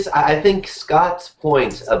 so I think Scott's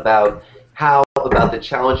point about the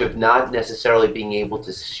challenge of not necessarily being able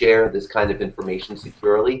to share this kind of information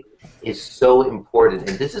securely is so important.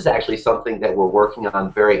 And this is actually something that we're working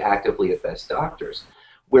on very actively at Best Doctors.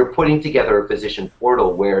 We're putting together a physician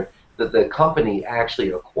portal where the company actually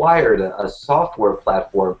acquired a software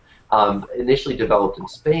platform initially developed in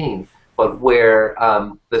Spain, but where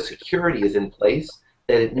the security is in place,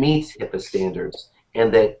 that it meets HIPAA standards,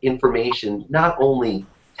 and that information, not only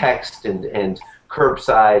text and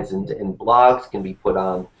curbsides and blogs can be put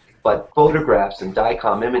on, but photographs and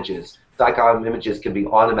DICOM images. DICOM images can be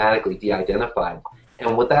automatically de-identified.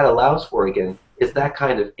 And what that allows for, again, is that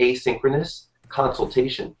kind of asynchronous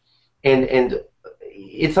consultation. And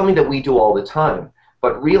it's something that we do all the time,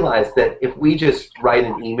 but realize that if we just write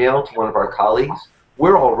an email to one of our colleagues,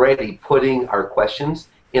 we're already putting our questions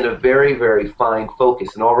in a very, very fine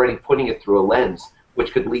focus and already putting it through a lens,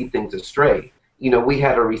 which could lead things astray. We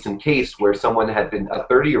had a recent case where someone had been, a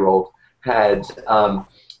 30-year-old, had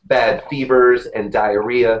bad fevers and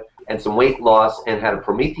diarrhea and some weight loss and had a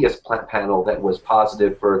Prometheus panel that was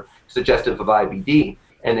positive for suggestive of IBD,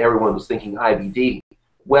 and everyone was thinking IBD.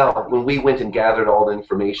 Well, when we went and gathered all the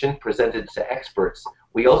information, presented to experts,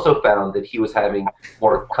 we also found that he was having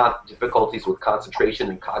more difficulties with concentration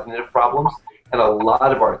and cognitive problems, and a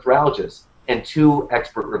lot of arthralgias. And 2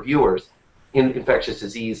 expert reviewers in infectious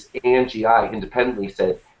disease and GI independently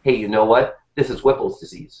said, hey, you know what? This is Whipple's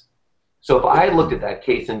disease. So if I looked at that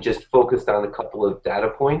case and just focused on a couple of data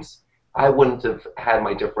points, I wouldn't have had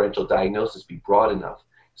my differential diagnosis be broad enough.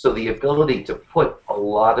 So the ability to put a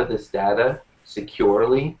lot of this data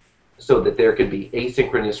securely so that there can be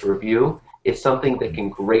asynchronous review is something that can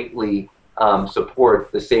greatly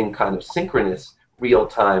support the same kind of synchronous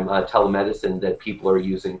real-time telemedicine that people are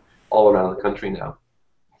using all around the country now.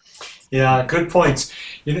 Yeah, good points.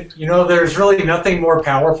 There's really nothing more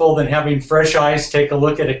powerful than having fresh eyes take a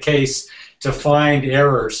look at a case to find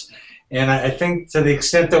errors. And I think to the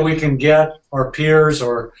extent that we can get our peers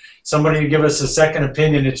or somebody to give us a second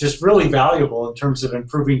opinion, it's just really valuable in terms of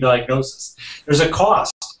improving diagnosis. There's a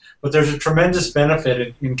cost, but there's a tremendous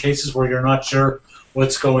benefit in cases where you're not sure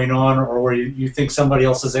what's going on or where you think somebody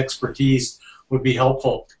else's expertise would be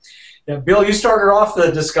helpful. Yeah, Bill, you started off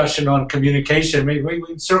the discussion on communication. Maybe we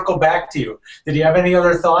can circle back to you. Did you have any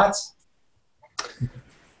other thoughts?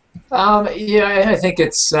 Yeah, I think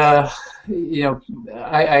it's, I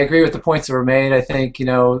agree with the points that were made. I think, the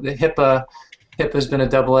HIPAA has been a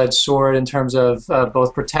double-edged sword in terms of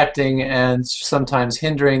both protecting and sometimes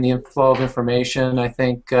hindering the flow of information. I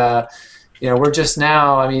think, we're just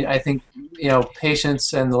now, I think,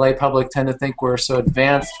 patients and the lay public tend to think we're so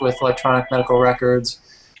advanced with electronic medical records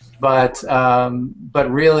but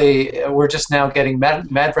really we're just now getting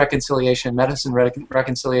medicine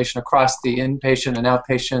reconciliation across the inpatient and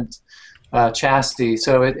outpatient chassis.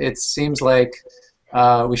 So it seems like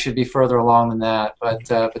we should be further along than that,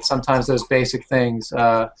 but sometimes those basic things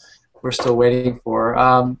we're still waiting for.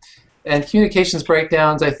 And communications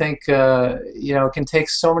breakdowns, I think, can take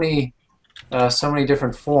so many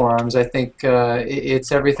different forms. I think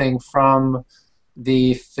it's everything from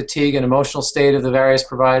the fatigue and emotional state of the various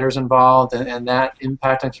providers involved, and that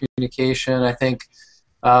impact on communication. I think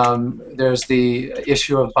there's the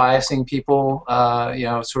issue of biasing people,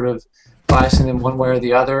 sort of biasing them one way or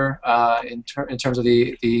the other in terms of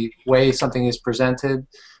the way something is presented.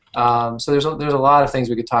 So there's a lot of things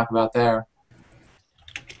we could talk about there.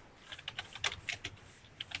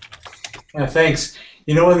 Yeah, thanks.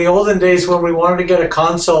 In the olden days when we wanted to get a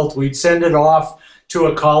consult, we'd send it off to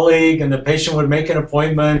a colleague and the patient would make an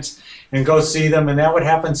appointment and go see them, and that would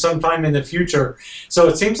happen sometime in the future. So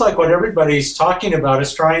it seems like what everybody's talking about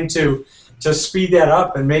is trying to speed that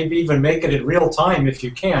up and maybe even make it in real time if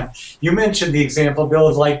you can. You mentioned the example, Bill,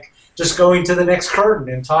 of like just going to the next curtain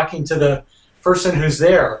and talking to the person who's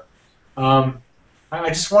there. I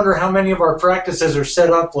just wonder how many of our practices are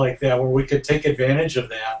set up like that where we could take advantage of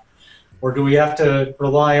that. Or do we have to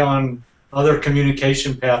rely on other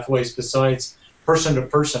communication pathways besides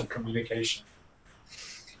person-to-person communication?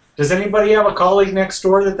 Does anybody have a colleague next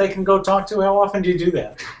door that they can go talk to? How often do you do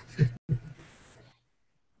that?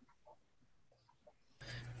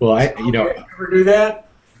 Well, ever do that?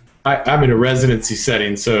 I'm in a residency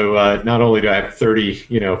setting, so not only do I have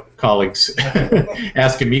 30, colleagues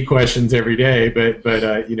asking me questions every day, but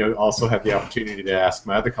also have the opportunity to ask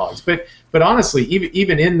my other colleagues. But honestly,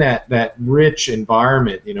 even in that rich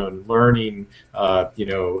environment, and learning,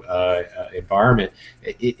 environment,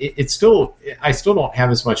 it's still I still don't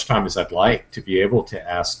have as much time as I'd like to be able to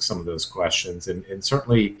ask some of those questions, and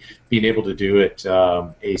certainly being able to do it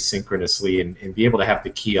asynchronously and be able to have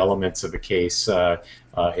the key elements of a case.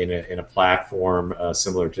 In a platform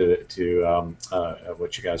similar to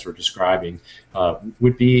what you guys were describing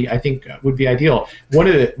would be ideal. One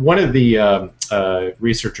of the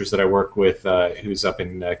researchers that I work with, who's up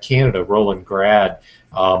in Canada, Roland Grad,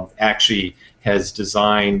 actually has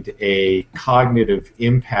designed a cognitive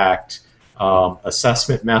impact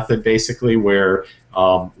assessment method, basically, where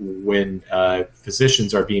when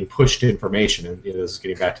physicians are being pushed information, and this is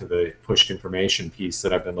getting back to the pushed information piece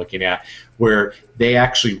that I've been looking at, where they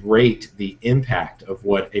actually rate the impact of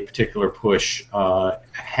what a particular push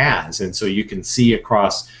has. And so you can see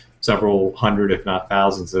across several hundred, if not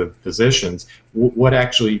thousands, of physicians what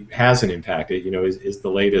actually has an impact. Is the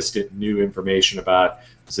latest new information about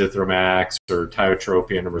Zithromax or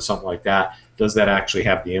tiotropium or something like that, does that actually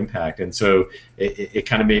have the impact? And so it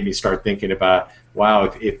kind of made me start thinking about,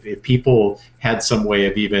 wow, if people had some way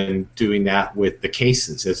of even doing that with the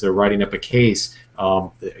cases as they're writing up a case,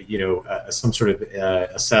 some sort of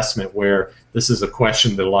assessment where this is a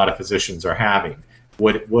question that a lot of physicians are having.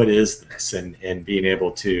 What is this? And being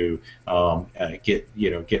able to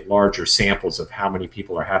get larger samples of how many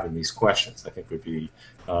people are having these questions, I think would be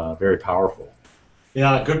very powerful.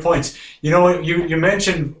 Yeah, good points. You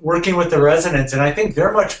mentioned working with the residents, and I think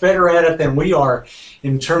they're much better at it than we are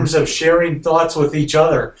in terms of sharing thoughts with each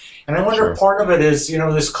other. And I wonder if part of it is,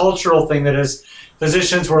 this cultural thing that as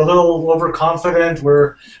physicians we're a little overconfident,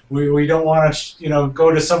 we don't want to, go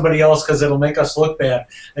to somebody else because it'll make us look bad.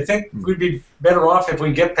 I think we'd be better off if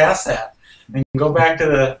we get past that and go back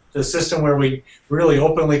to the system where we really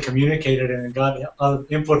openly communicated and got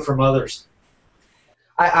input from others.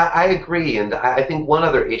 I agree, and I think one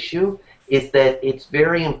other issue is that it's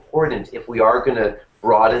very important if we are going to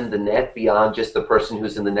broaden the net beyond just the person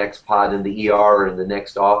who's in the next pod in the ER or in the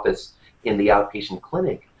next office in the outpatient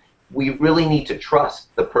clinic. We really need to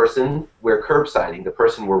trust the person we're curbsiding, the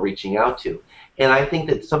person we're reaching out to. And I think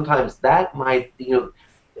that sometimes that might,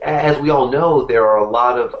 as we all know, there are a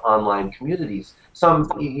lot of online communities, some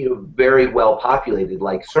very well populated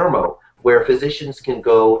like CERMO, where physicians can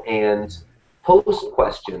go and post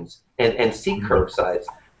questions and seek curbsides.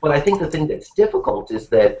 But I think the thing that's difficult is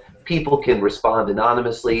that people can respond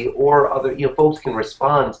anonymously, or other folks can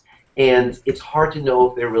respond, and it's hard to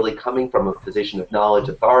know if they're really coming from a position of knowledge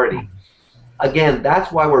authority. Again,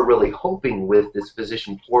 that's why we're really hoping with this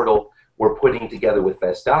physician portal we're putting together with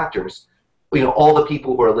Best Doctors, all the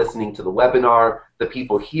people who are listening to the webinar, the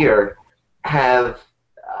people here have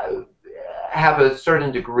a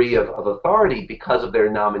certain degree of authority because of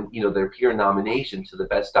their their peer nomination to the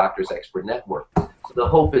Best Doctors Expert Network. So the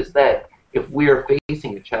hope is that if we're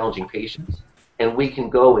facing a challenging patient and we can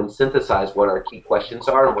go and synthesize what our key questions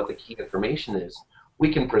are and what the key information is,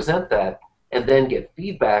 we can present that and then get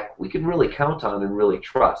feedback we can really count on and really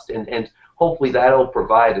trust. And hopefully that'll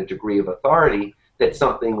provide a degree of authority that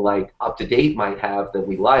something like UpToDate might have that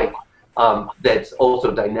we like, that's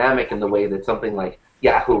also dynamic in the way that something like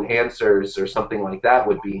Yahoo Answers or something like that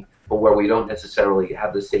would be, but where we don't necessarily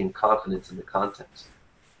have the same confidence in the content.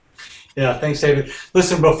 Yeah, thanks, David.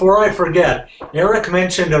 Listen, before I forget, Eric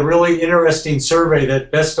mentioned a really interesting survey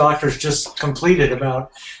that Best Doctors just completed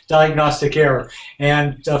about diagnostic error.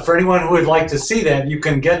 And for anyone who would like to see that, you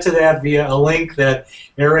can get to that via a link that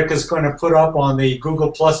Eric is going to put up on the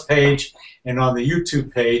Google Plus page and on the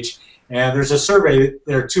YouTube page. And there's a survey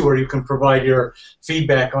there, too, where you can provide your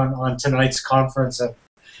feedback on tonight's conference and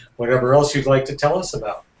whatever else you'd like to tell us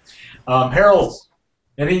about. Harold,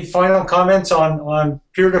 any final comments on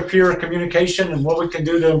peer-to-peer communication and what we can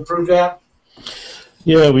do to improve that?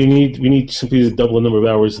 Yeah, we need simply to double the number of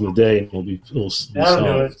hours in the day, and we'll be solved.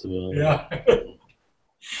 Yeah,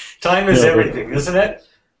 time is everything, isn't it?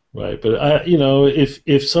 Right, but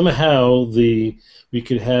if somehow we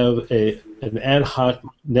could have an ad hoc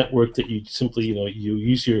network that you simply you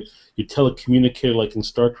use your telecommunicator like in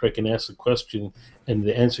Star Trek and ask a question, and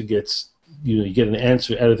the answer gets you get an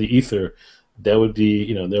answer out of the ether. That would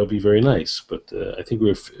be very nice, but I think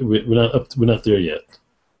we're not there yet.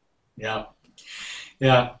 Yeah.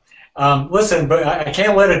 Listen, but I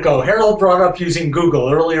can't let it go. Harold brought up using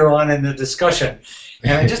Google earlier on in the discussion,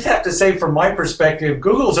 and I just have to say, from my perspective,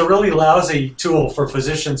 Google's a really lousy tool for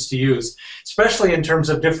physicians to use, especially in terms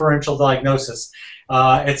of differential diagnosis.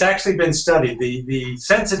 It's actually been studied. The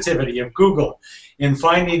sensitivity of Google in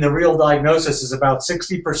finding the real diagnosis is about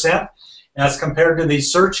 60%. As compared to these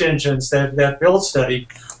search engines that Bill studied,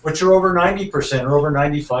 which are over 90% or over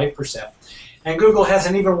 95%. And Google has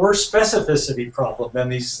an even worse specificity problem than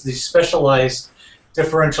these specialized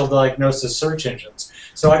differential diagnosis search engines.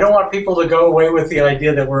 So I don't want people to go away with the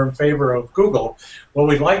idea that we're in favor of Google. What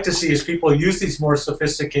we'd like to see is people use these more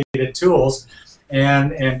sophisticated tools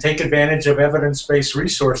and take advantage of evidence-based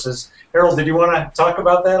resources. Harold, did you want to talk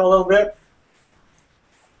about that a little bit?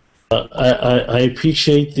 I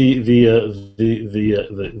appreciate the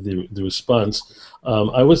response.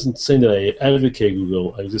 I wasn't saying that I advocate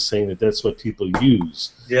Google. I was just saying that that's what people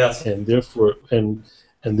use. Yes. And therefore,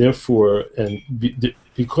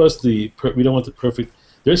 because we don't want the perfect.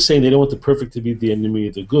 They're saying they don't want the perfect to be the enemy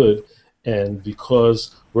of the good, and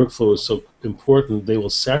because workflow is so important, they will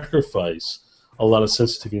sacrifice a lot of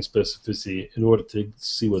sensitivity and specificity in order to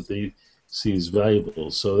see what they see as valuable.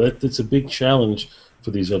 So that's a big challenge for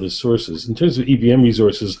these other sources. In terms of EBM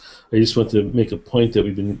resources, I just want to make a point that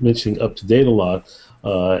we've been mentioning UpToDate a lot,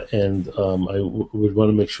 and I would want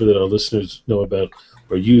to make sure that our listeners know about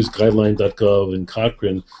or use guideline.gov and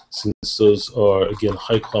Cochrane, since those are, again,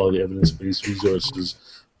 high-quality evidence-based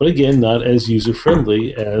resources, but again, not as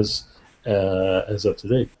user-friendly as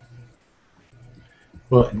UpToDate.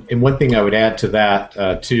 Well, and one thing I would add to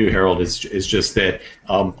that, too, Harold, is just that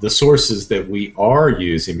the sources that we are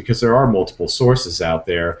using, because there are multiple sources out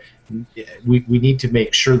there, we need to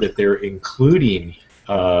make sure that they're including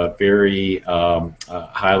very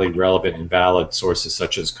highly relevant and valid sources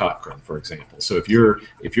such as Cochrane, for example. So if you're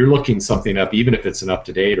looking something up, even if it's an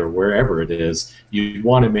UpToDate or wherever it is, you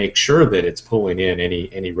want to make sure that it's pulling in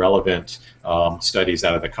any relevant studies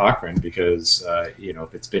out of the Cochrane, because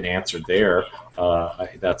if it's been answered there,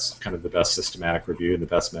 that's kind of the best systematic review and the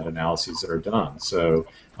best meta-analyses that are done. So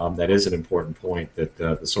that is an important point, that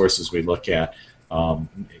the sources we look at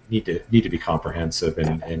need to be comprehensive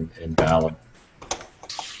and valid.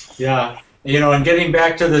 Yeah, and getting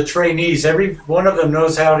back to the trainees, every one of them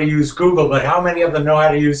knows how to use Google, but how many of them know how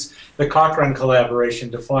to use the Cochrane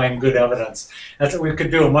collaboration to find good evidence? We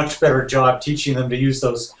could do a much better job teaching them to use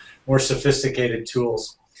those more sophisticated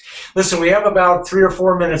tools. Listen, we have about 3 or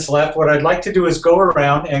 4 minutes left. What I'd like to do is go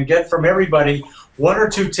around and get from everybody 1 or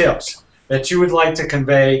 2 tips that you would like to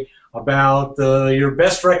convey about your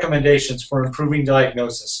best recommendations for improving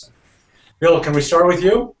diagnosis. Bill, can we start with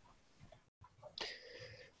you?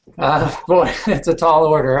 Boy, it's a tall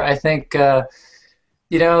order. I think, there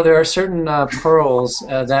are certain pearls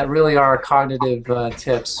that really are cognitive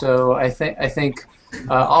tips. So I think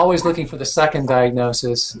always looking for the second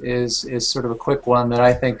diagnosis is sort of a quick one that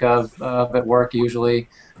I think of at work usually,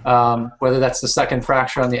 whether that's the second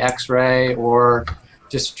fracture on the X-ray or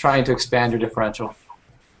just trying to expand your differential.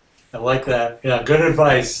 I like that. Yeah, good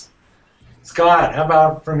advice. Scott, how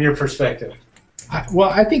about from your perspective? Well,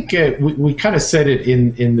 I think we kind of said it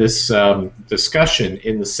in this discussion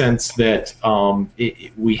in the sense that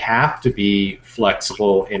we have to be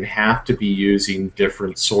flexible and have to be using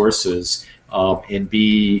different sources and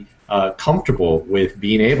be comfortable with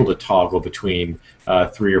being able to toggle between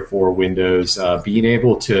 3 or 4 windows, being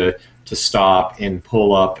able to stop and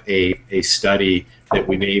pull up a study that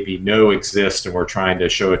we maybe know exists and we're trying to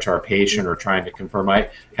show it to our patient or trying to confirm. I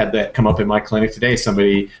had that come up in my clinic today.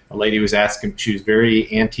 A lady was asking, she was very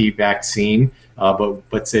anti-vaccine,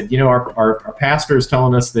 but said, you know, our pastor is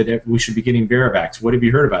telling us that we should be getting Varivax. What have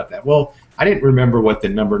you heard about that? Well, I didn't remember what the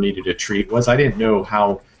number needed to treat was. I didn't know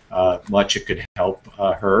how much it could help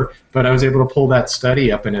her, but I was able to pull that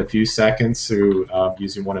study up in a few seconds through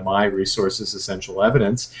using one of my resources, Essential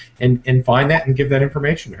Evidence, and find that and give that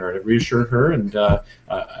information to her. And it reassured her, and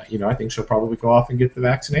you know, I think she'll probably go off and get the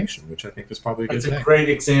vaccination, which I think is probably a good thing. That's a great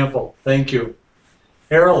example. Thank you.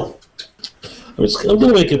 Harold? I'm going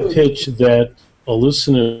to make a pitch that our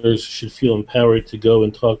listeners should feel empowered to go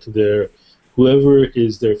and talk to whoever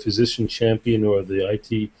is their physician champion or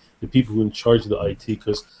the people who are in charge of the IT,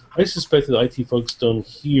 because I suspect that IT folks don't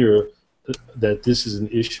hear that this is an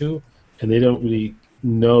issue, and they don't really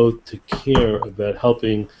know to care about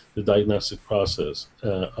helping the diagnostic process,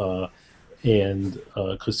 and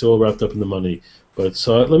because they're all wrapped up in the money. But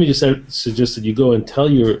so let me just suggest that you go and tell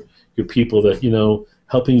your people that, you know,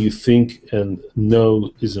 helping you think and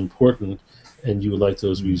know is important, and you would like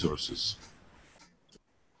those resources.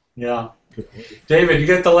 Yeah. David, you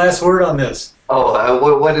get the last word on this.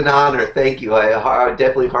 Oh, what an honor. Thank you.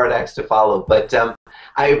 Definitely hard acts to follow. But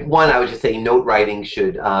I would just say note writing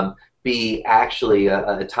should be actually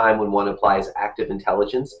a time when one applies active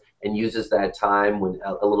intelligence and uses that time when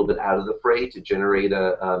a little bit out of the fray to generate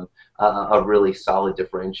a really solid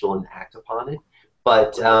differential and act upon it.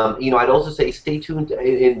 But you know, I'd also say stay tuned.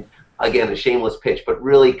 Again, a shameless pitch, but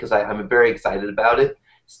really because I'm very excited about it.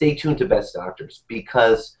 Stay tuned to Best Doctors,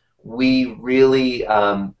 because we really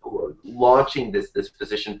launching this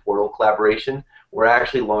physician portal collaboration. We're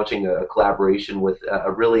actually launching a collaboration with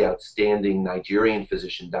a really outstanding Nigerian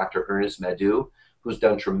physician, Dr. Ernest Madu, who's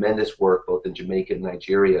done tremendous work both in Jamaica and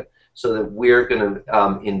Nigeria. So that we're going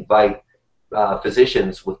to invite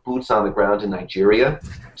physicians with boots on the ground in Nigeria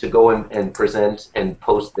to go and present and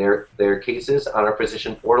post their cases on our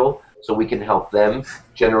physician portal, so we can help them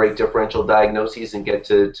generate differential diagnoses and get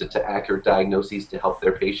to accurate diagnoses to help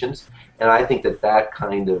their patients. And I think that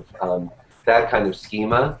kind of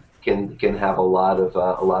schema can have a lot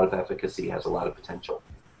of efficacy, has a lot of potential.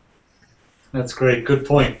 That's great. Good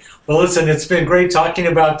point. Well, listen, it's been great talking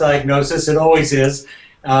about diagnosis. It always is.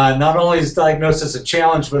 Not only is diagnosis a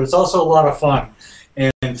challenge, but it's also a lot of fun.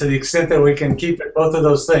 And to the extent that we can keep it, both of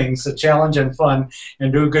those things, a challenge and fun,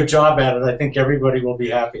 and do a good job at it, I think everybody will be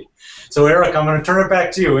happy. So, Eric, I'm going to turn it back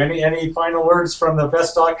to you. Any final words from the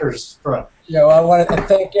Best Doctors front? Yeah, well, I want to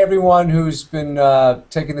thank everyone who's been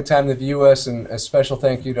taking the time to view us, and a special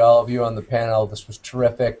thank you to all of you on the panel. This was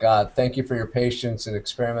terrific. Thank you for your patience in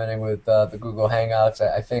experimenting with the Google Hangouts.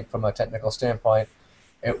 I think from a technical standpoint,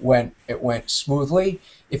 it went smoothly.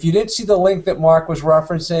 If you didn't see the link that Mark was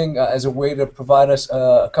referencing as a way to provide us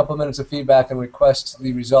a couple of minutes of feedback and request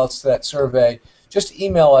the results to that survey, just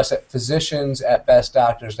email us at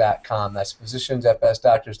physicians@bestdoctors.com. That's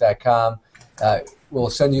physicians@bestdoctors.com. We'll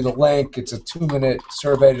send you the link. It's a 2-minute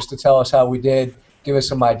survey just to tell us how we did, give us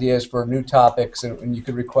some ideas for new topics, and you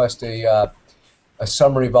could request a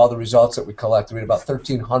summary of all the results that we collected. We had about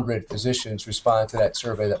 1,300 physicians respond to that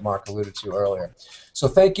survey that Mark alluded to earlier. So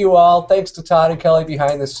thank you all. Thanks to Todd and Kelly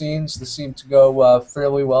behind the scenes. This seemed to go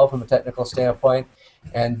fairly well from a technical standpoint.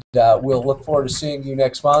 And we'll look forward to seeing you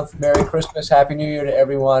next month. Merry Christmas. Happy New Year to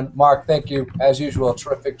everyone. Mark, thank you. As usual,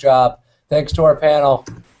 terrific job. Thanks to our panel.